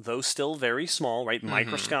complex, though still very small, right?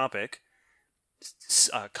 Microscopic,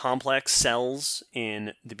 complex cells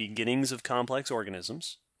in the beginnings of complex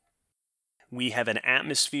organisms. We have an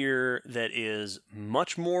atmosphere that is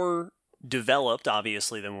much more developed,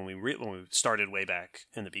 obviously, than when we started way back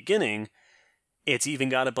in the beginning. It's even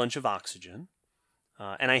got a bunch of oxygen.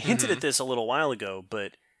 And I hinted at this a little while ago,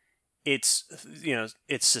 but it's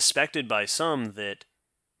suspected by some that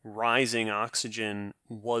rising oxygen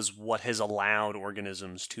was what has allowed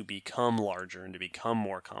organisms to become larger and to become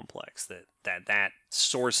more complex. That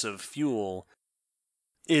source of fuel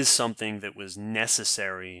is something that was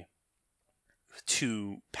necessary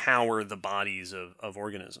to power the bodies of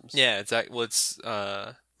organisms. Yeah, exactly. Well, it's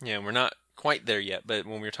we're not quite there yet, but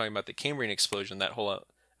when we were talking about the Cambrian explosion, that whole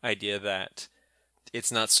idea that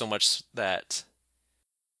it's not so much that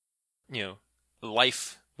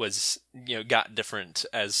life was got different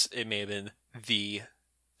as it may have been, the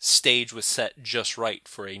stage was set just right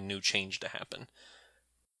for a new change to happen.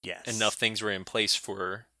 Yes. Enough things were in place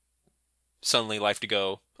for suddenly life to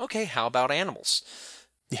go, okay, how about animals?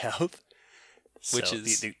 Yeah. Which so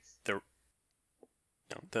is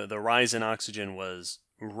the rise in oxygen was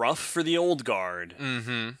rough for the old guard,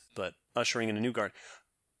 but ushering in a new guard.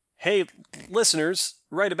 Hey, listeners,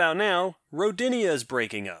 right about now, Rodinia is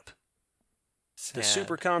breaking up. sad. The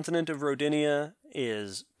supercontinent of Rodinia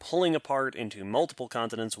is pulling apart into multiple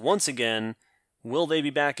continents once again. Will they be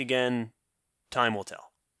back again? Time will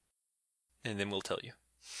tell. And then we'll tell you.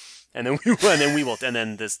 And then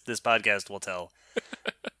this podcast will tell.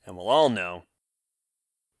 And we'll all know.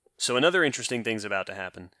 So another interesting thing's about to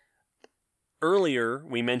happen. Earlier,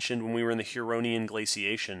 we mentioned when we were in the Huronian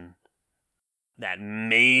glaciation, that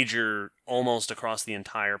major, almost across the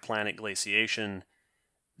entire planet glaciation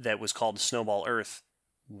that was called Snowball Earth.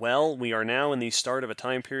 Well, we are now in the start of a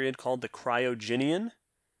time period called the Cryogenian,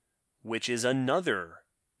 which is another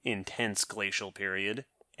intense glacial period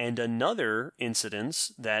and another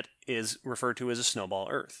incidence that is referred to as a Snowball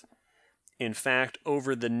Earth. In fact,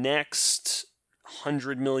 over the next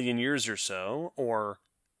 100 million years or so, or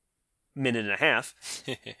minute and a half,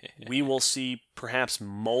 we will see perhaps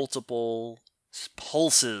multiple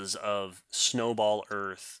pulses of Snowball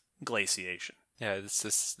Earth glaciation. Yeah, it's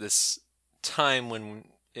this time when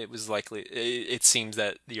it was likely, it seems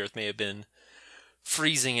that the Earth may have been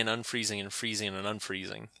freezing and unfreezing and freezing and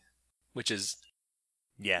unfreezing, which is...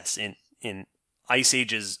 Yes, in ice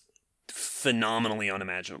ages, phenomenally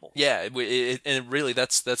unimaginable. Yeah, and really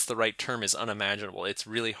that's the right term, is unimaginable. It's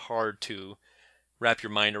really hard to wrap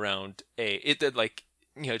your mind around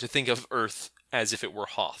to think of Earth as if it were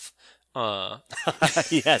Hoth.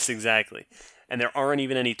 Yes, exactly. And there aren't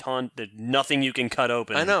even any there's nothing you can cut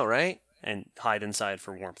open. I know, right? and hide inside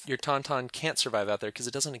for warmth. Your tauntaun can't survive out there because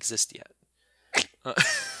it doesn't exist yet.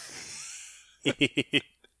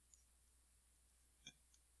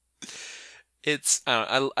 It's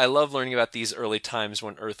I love learning about these early times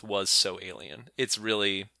when Earth was so alien. It's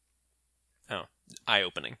really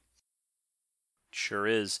eye-opening. Sure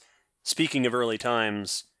is. Speaking of early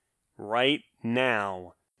times, right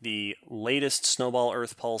now, the latest Snowball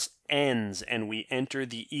Earth pulse ends and we enter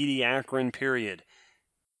the Ediacaran period.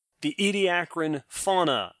 The Ediacaran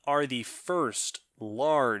fauna are the first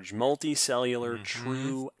large multicellular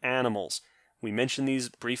true animals. We mentioned these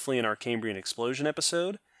briefly in our Cambrian explosion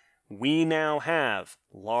episode. We now have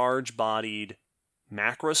large-bodied,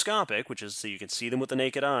 macroscopic, which is so you can see them with the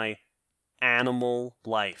naked eye, animal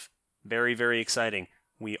life. Very, very exciting.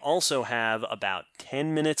 We also have about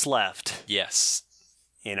 10 minutes left. Yes.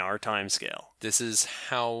 In our time scale. This is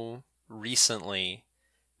how recently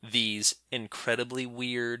these incredibly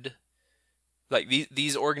weird, like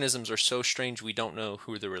these organisms are so strange we don't know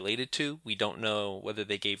who they're related to. We don't know whether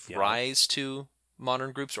they gave rise to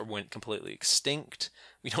modern groups or went completely extinct.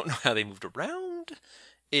 We don't know how they moved around.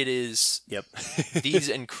 It is these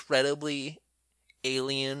incredibly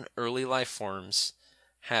alien early life forms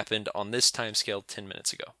happened on this timescale 10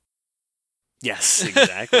 minutes ago. Yes,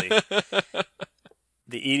 exactly.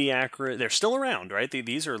 The Ediacara, they're still around, right?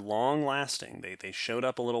 These are long-lasting. They showed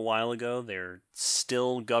up a little while ago. They're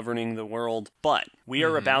still governing the world. But we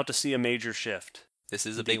are about to see a major shift. This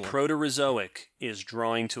is a big one. The Proterozoic is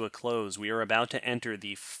drawing to a close. We are about to enter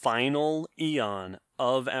the final eon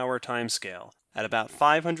of our timescale. At about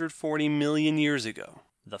 540 million years ago,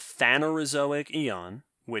 the Phanerozoic eon,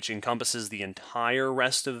 which encompasses the entire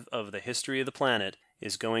rest of the history of the planet,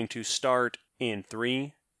 is going to start in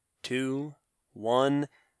 3, 2, 1.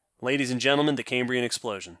 Ladies and gentlemen, the Cambrian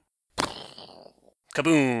explosion.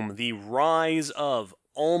 Kaboom! The rise of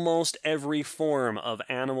almost every form of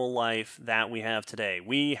animal life that we have today.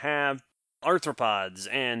 We have arthropods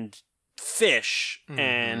and fish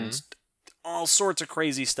and all sorts of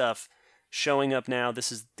crazy stuff showing up now.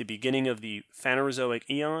 This is the beginning of the Phanerozoic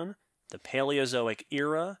eon, the Paleozoic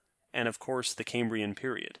era, and of course the Cambrian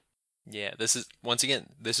period. Yeah, this is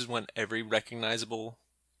when every recognizable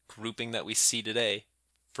grouping that we see today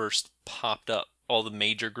first popped up. All the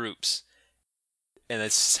major groups. And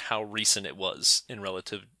that's how recent it was in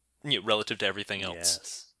relative to everything else.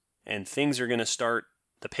 Yes. And things are going to start,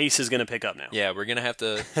 the pace is going to pick up now. Yeah, we're going to have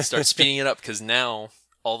to start speeding it up because now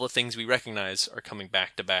all the things we recognize are coming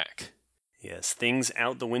back to back. Yes, things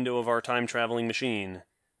out the window of our time-traveling machine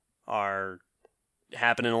are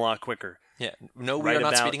happening a lot quicker. Yeah, no, we are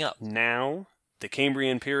not speeding up. Now, the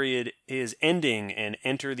Cambrian period is ending and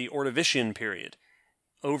enter the Ordovician period.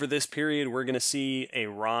 Over this period, we're going to see a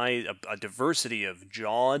diversity of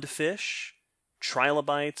jawed fish,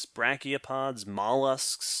 trilobites, brachiopods,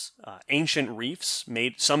 mollusks, ancient reefs,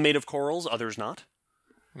 some made of corals, others not.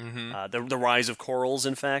 The rise of corals,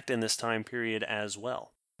 in fact, in this time period as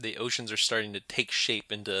well. The oceans are starting to take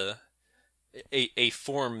shape into a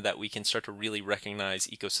form that we can start to really recognize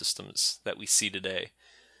ecosystems that we see today.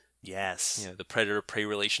 Yes. The predator-prey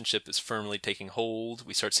relationship is firmly taking hold.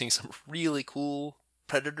 We start seeing some really cool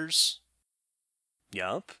predators.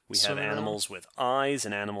 Yup. We have animals with eyes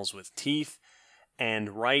and animals with teeth. And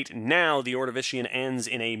right now, the Ordovician ends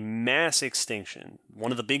in a mass extinction.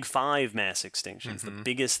 One of the big 5 mass extinctions, the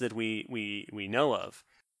biggest that we know of.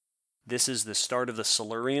 This is the start of the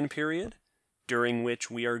Silurian period, during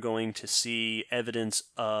which we are going to see evidence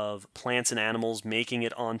of plants and animals making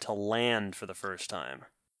it onto land for the first time.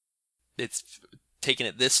 It's taken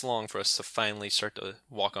it this long for us to finally start to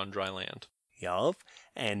walk on dry land. Yup.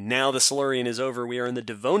 And now the Silurian is over. We are in the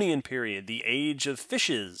Devonian period, the age of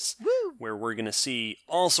fishes, where we're going to see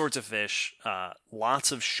all sorts of fish,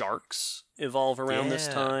 lots of sharks evolve around this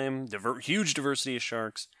time, huge diversity of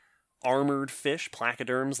sharks, armored fish,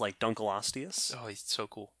 placoderms like Dunkleosteus. Oh, he's so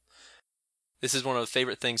cool. This is one of the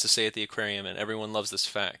favorite things to say at the aquarium, and everyone loves this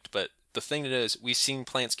fact. But the thing that is, we've seen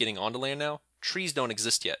plants getting onto land now. Trees don't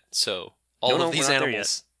exist yet. So all of these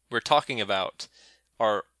animals we're talking about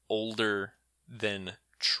are older than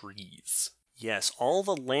trees. Yes, all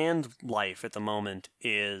the land life at the moment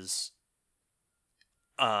is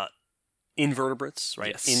invertebrates,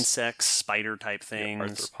 right? Yes. Insects, spider-type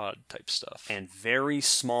things. Arthropod type stuff. And very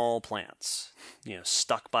small plants,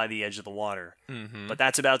 stuck by the edge of the water. But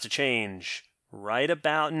that's about to change. Right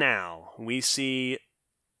about now, we see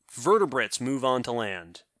vertebrates move onto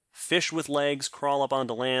land. Fish with legs crawl up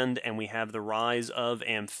onto land, and we have the rise of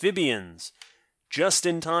amphibians. Just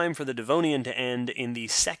in time for the Devonian to end in the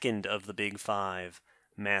second of the big 5,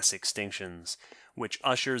 mass extinctions, which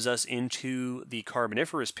ushers us into the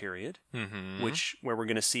Carboniferous period, where we're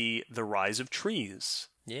going to see the rise of trees.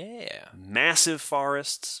 Yeah. Massive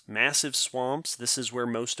forests, massive swamps. This is where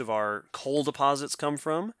most of our coal deposits come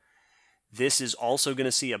from. This is also going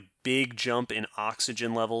to see a big jump in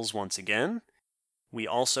oxygen levels once again. We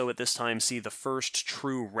also at this time see the first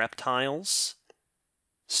true reptiles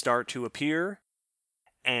start to appear.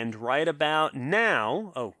 And right about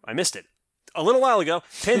now, oh, I missed it. A little while ago,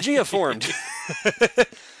 Pangaea formed.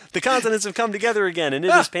 The continents have come together again, and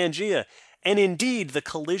it is Pangaea. And indeed, the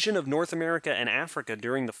collision of North America and Africa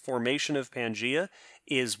during the formation of Pangaea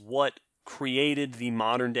is what created the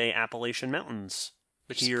modern-day Appalachian Mountains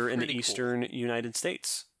here in the eastern United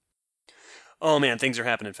States. Oh man, things are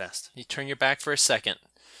happening fast. You turn your back for a second,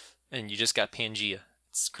 and you just got Pangaea.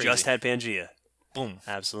 It's crazy. Just had Pangaea. Boom.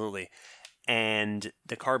 Absolutely. And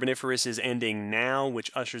the Carboniferous is ending now,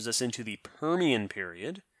 which ushers us into the Permian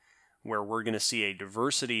period, where we're going to see a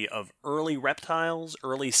diversity of early reptiles,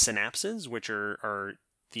 early synapses, which are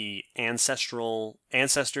the ancestors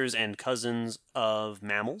and cousins of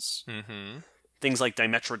mammals. Mm-hmm. Things like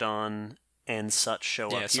Dimetrodon and such show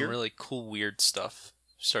up here. Yeah, some really cool, weird stuff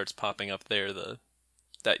starts popping up there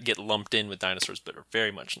that get lumped in with dinosaurs, but are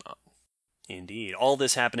very much not. Indeed. All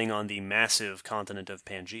this happening on the massive continent of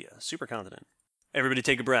Pangaea, supercontinent. Everybody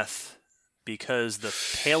take a breath, because the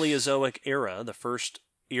Paleozoic era, the first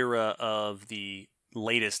era of the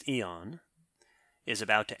latest eon, is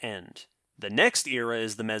about to end. The next era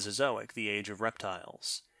is the Mesozoic, the age of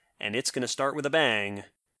reptiles. And it's going to start with a bang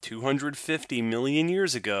 250 million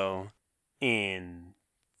years ago in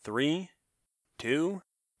 3, 2,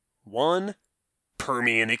 1,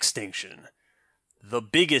 Permian extinction. The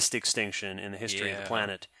biggest extinction in the history of the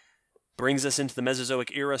planet. Brings us into the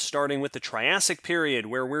Mesozoic era, starting with the Triassic period,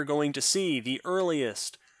 where we're going to see the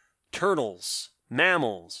earliest turtles,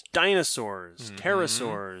 mammals, dinosaurs,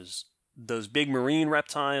 pterosaurs, those big marine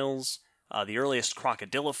reptiles, the earliest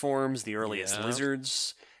crocodiliforms, the earliest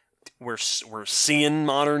lizards. We're seeing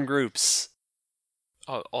modern groups.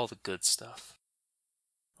 All the good stuff.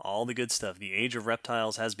 All the good stuff. The age of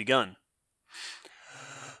reptiles has begun.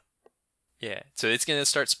 Yeah, so it's going to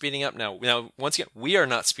start speeding up now. Now, once again, we are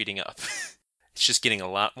not speeding up. It's just getting a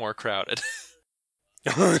lot more crowded.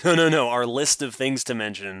 No. Our list of things to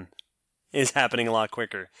mention is happening a lot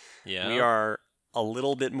quicker. Yeah. We are a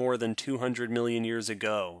little bit more than 200 million years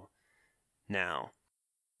ago now.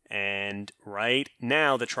 And right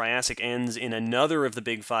now, the Triassic ends in another of the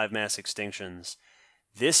big 5 mass extinctions.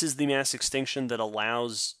 This is the mass extinction that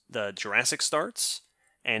allows the Jurassic starts,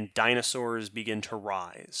 and dinosaurs begin to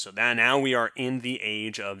rise. So now we are in the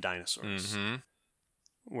age of dinosaurs. Mm-hmm.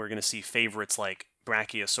 We're going to see favorites like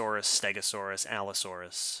Brachiosaurus, Stegosaurus,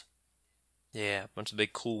 Allosaurus. Yeah, a bunch of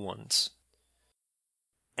big cool ones.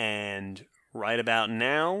 And right about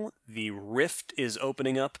now, the rift is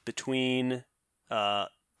opening up between the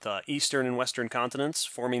eastern and western continents,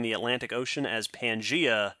 forming the Atlantic Ocean as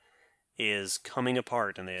Pangaea is coming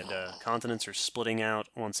apart, and the continents are splitting out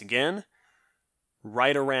once again.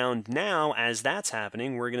 Right around now, as that's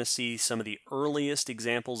happening, we're going to see some of the earliest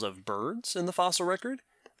examples of birds in the fossil record,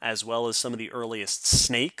 as well as some of the earliest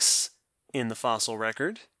snakes in the fossil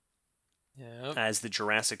record, as the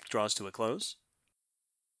Jurassic draws to a close.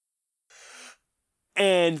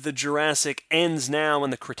 And the Jurassic ends now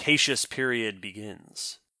and the Cretaceous period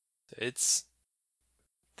begins.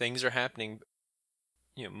 Things are happening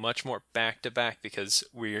much more back to back, because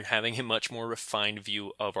we're having a much more refined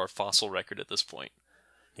view of our fossil record at this point.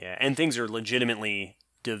 Yeah, and things are legitimately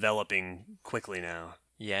developing quickly now.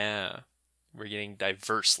 Yeah, we're getting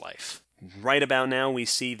diverse life. Right about now, we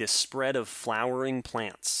see this spread of flowering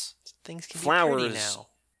plants. Things can be pretty now.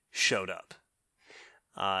 Showed up.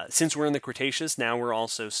 Since we're in the Cretaceous, now we're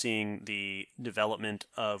also seeing the development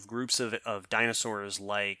of groups of dinosaurs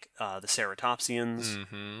like the ceratopsians,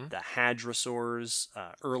 the hadrosaurs,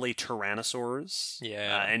 early tyrannosaurs.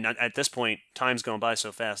 Yeah. And at this point, time's going by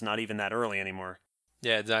so fast, not even that early anymore.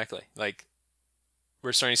 Yeah, exactly. Like,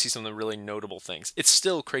 we're starting to see some of the really notable things. It's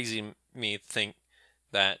still crazy to me to think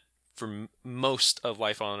that for most of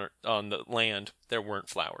life on the land, there weren't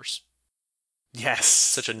flowers. Yes.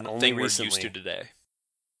 Such a thing we're used to today.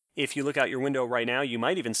 If you look out your window right now, you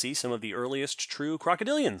might even see some of the earliest true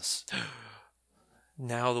crocodilians.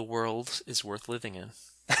 Now the world is worth living in.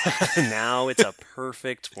 Now it's a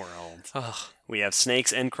perfect world. We have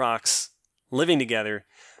snakes and crocs living together.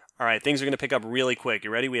 All right, things are going to pick up really quick. You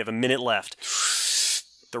ready? We have a minute left.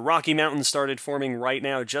 The Rocky Mountains started forming right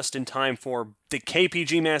now, just in time for the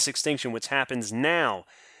KPG mass extinction, which happens now.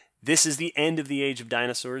 This is the end of the age of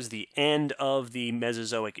dinosaurs, the end of the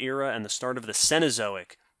Mesozoic era, and the start of the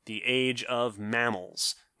Cenozoic, the age of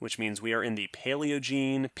mammals, which means we are in the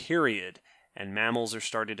Paleogene period, and mammals are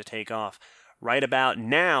starting to take off. Right about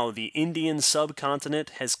now, the Indian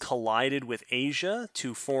subcontinent has collided with Asia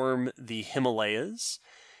to form the Himalayas.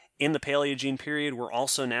 In the Paleogene period, we're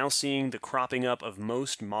also now seeing the cropping up of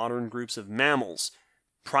most modern groups of mammals.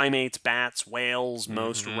 Primates, bats, whales,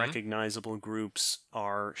 most recognizable groups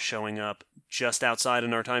are showing up just outside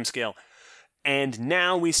in our timescale. And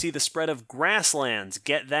now we see the spread of grasslands.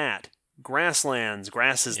 Get that. Grasslands.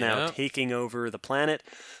 Grass is now taking over the planet.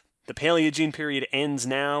 The Paleogene period ends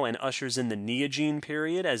now and ushers in the Neogene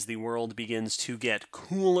period as the world begins to get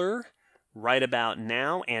cooler. Right about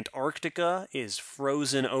now, Antarctica is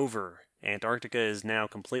frozen over. Antarctica is now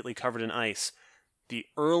completely covered in ice. The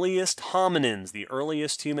earliest hominins, the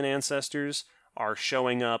earliest human ancestors, are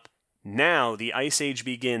showing up now. The Ice Age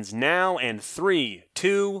begins now, and 3,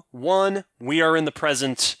 2, 1, we are in the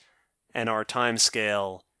present, and our time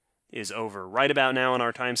scale is over. Right about now on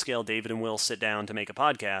our time scale, David and Will sit down to make a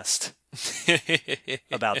podcast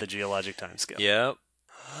about the geologic time scale. Yep.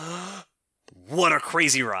 What a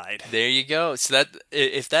crazy ride. There you go. So that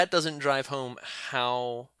if that doesn't drive home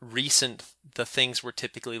how recent the things we're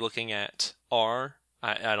typically looking at are,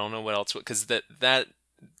 I don't know what else, because that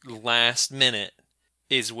last minute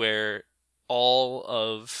is where all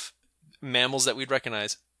of mammals that we'd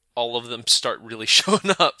recognize, all of them start really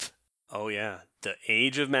showing up. Oh, yeah. The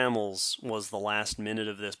age of mammals was the last minute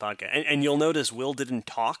of this podcast. And you'll notice Will didn't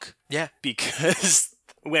talk. Yeah. Because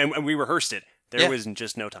when we rehearsed it, there was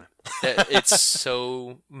just no time. It's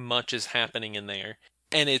so much is happening in there.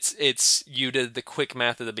 And it's you did the quick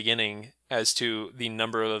math at the beginning as to the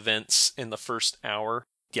number of events in the first hour.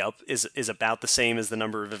 Yep, is about the same as the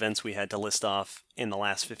number of events we had to list off in the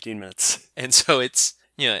last 15 minutes. And so it's,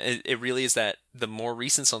 it really is that the more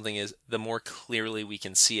recent something is, the more clearly we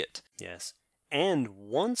can see it. Yes. And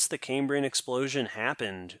once the Cambrian explosion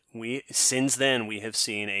happened, since then we have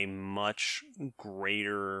seen a much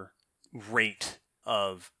greater rate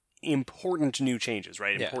of important new changes,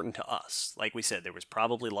 right? Yeah. Important to us. Like we said, there was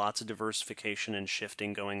probably lots of diversification and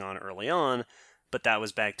shifting going on early on, but that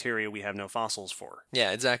was bacteria we have no fossils for.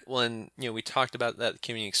 Yeah, exactly. Well, and we talked about that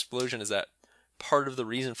Cambrian explosion is that part of the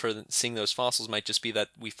reason for seeing those fossils might just be that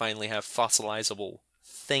we finally have fossilizable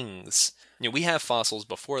things. We have fossils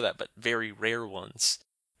before that, but very rare ones.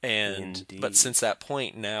 But since that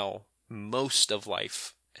point now, most of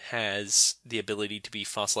life has the ability to be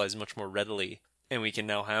fossilized much more readily. And we can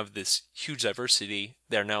now have this huge diversity.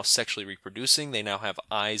 They're now sexually reproducing. They now have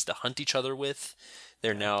eyes to hunt each other with.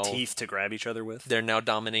 They're now teeth to grab each other with. They're now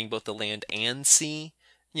dominating both the land and sea,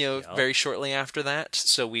 very shortly after that.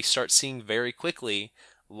 So we start seeing very quickly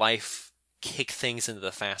life kick things into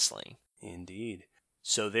the fast lane. Indeed.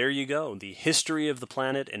 So there you go. The history of the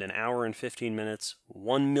planet in an hour and 15 minutes.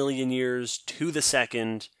 1 million years to the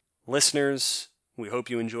second. Listeners, we hope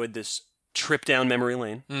you enjoyed this trip down memory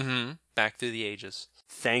lane. Mm-hmm. Back through the ages.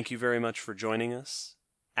 Thank you very much for joining us.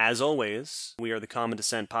 As always, we are the Common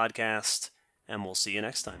Descent Podcast, and we'll see you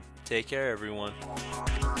next time. Take care, everyone.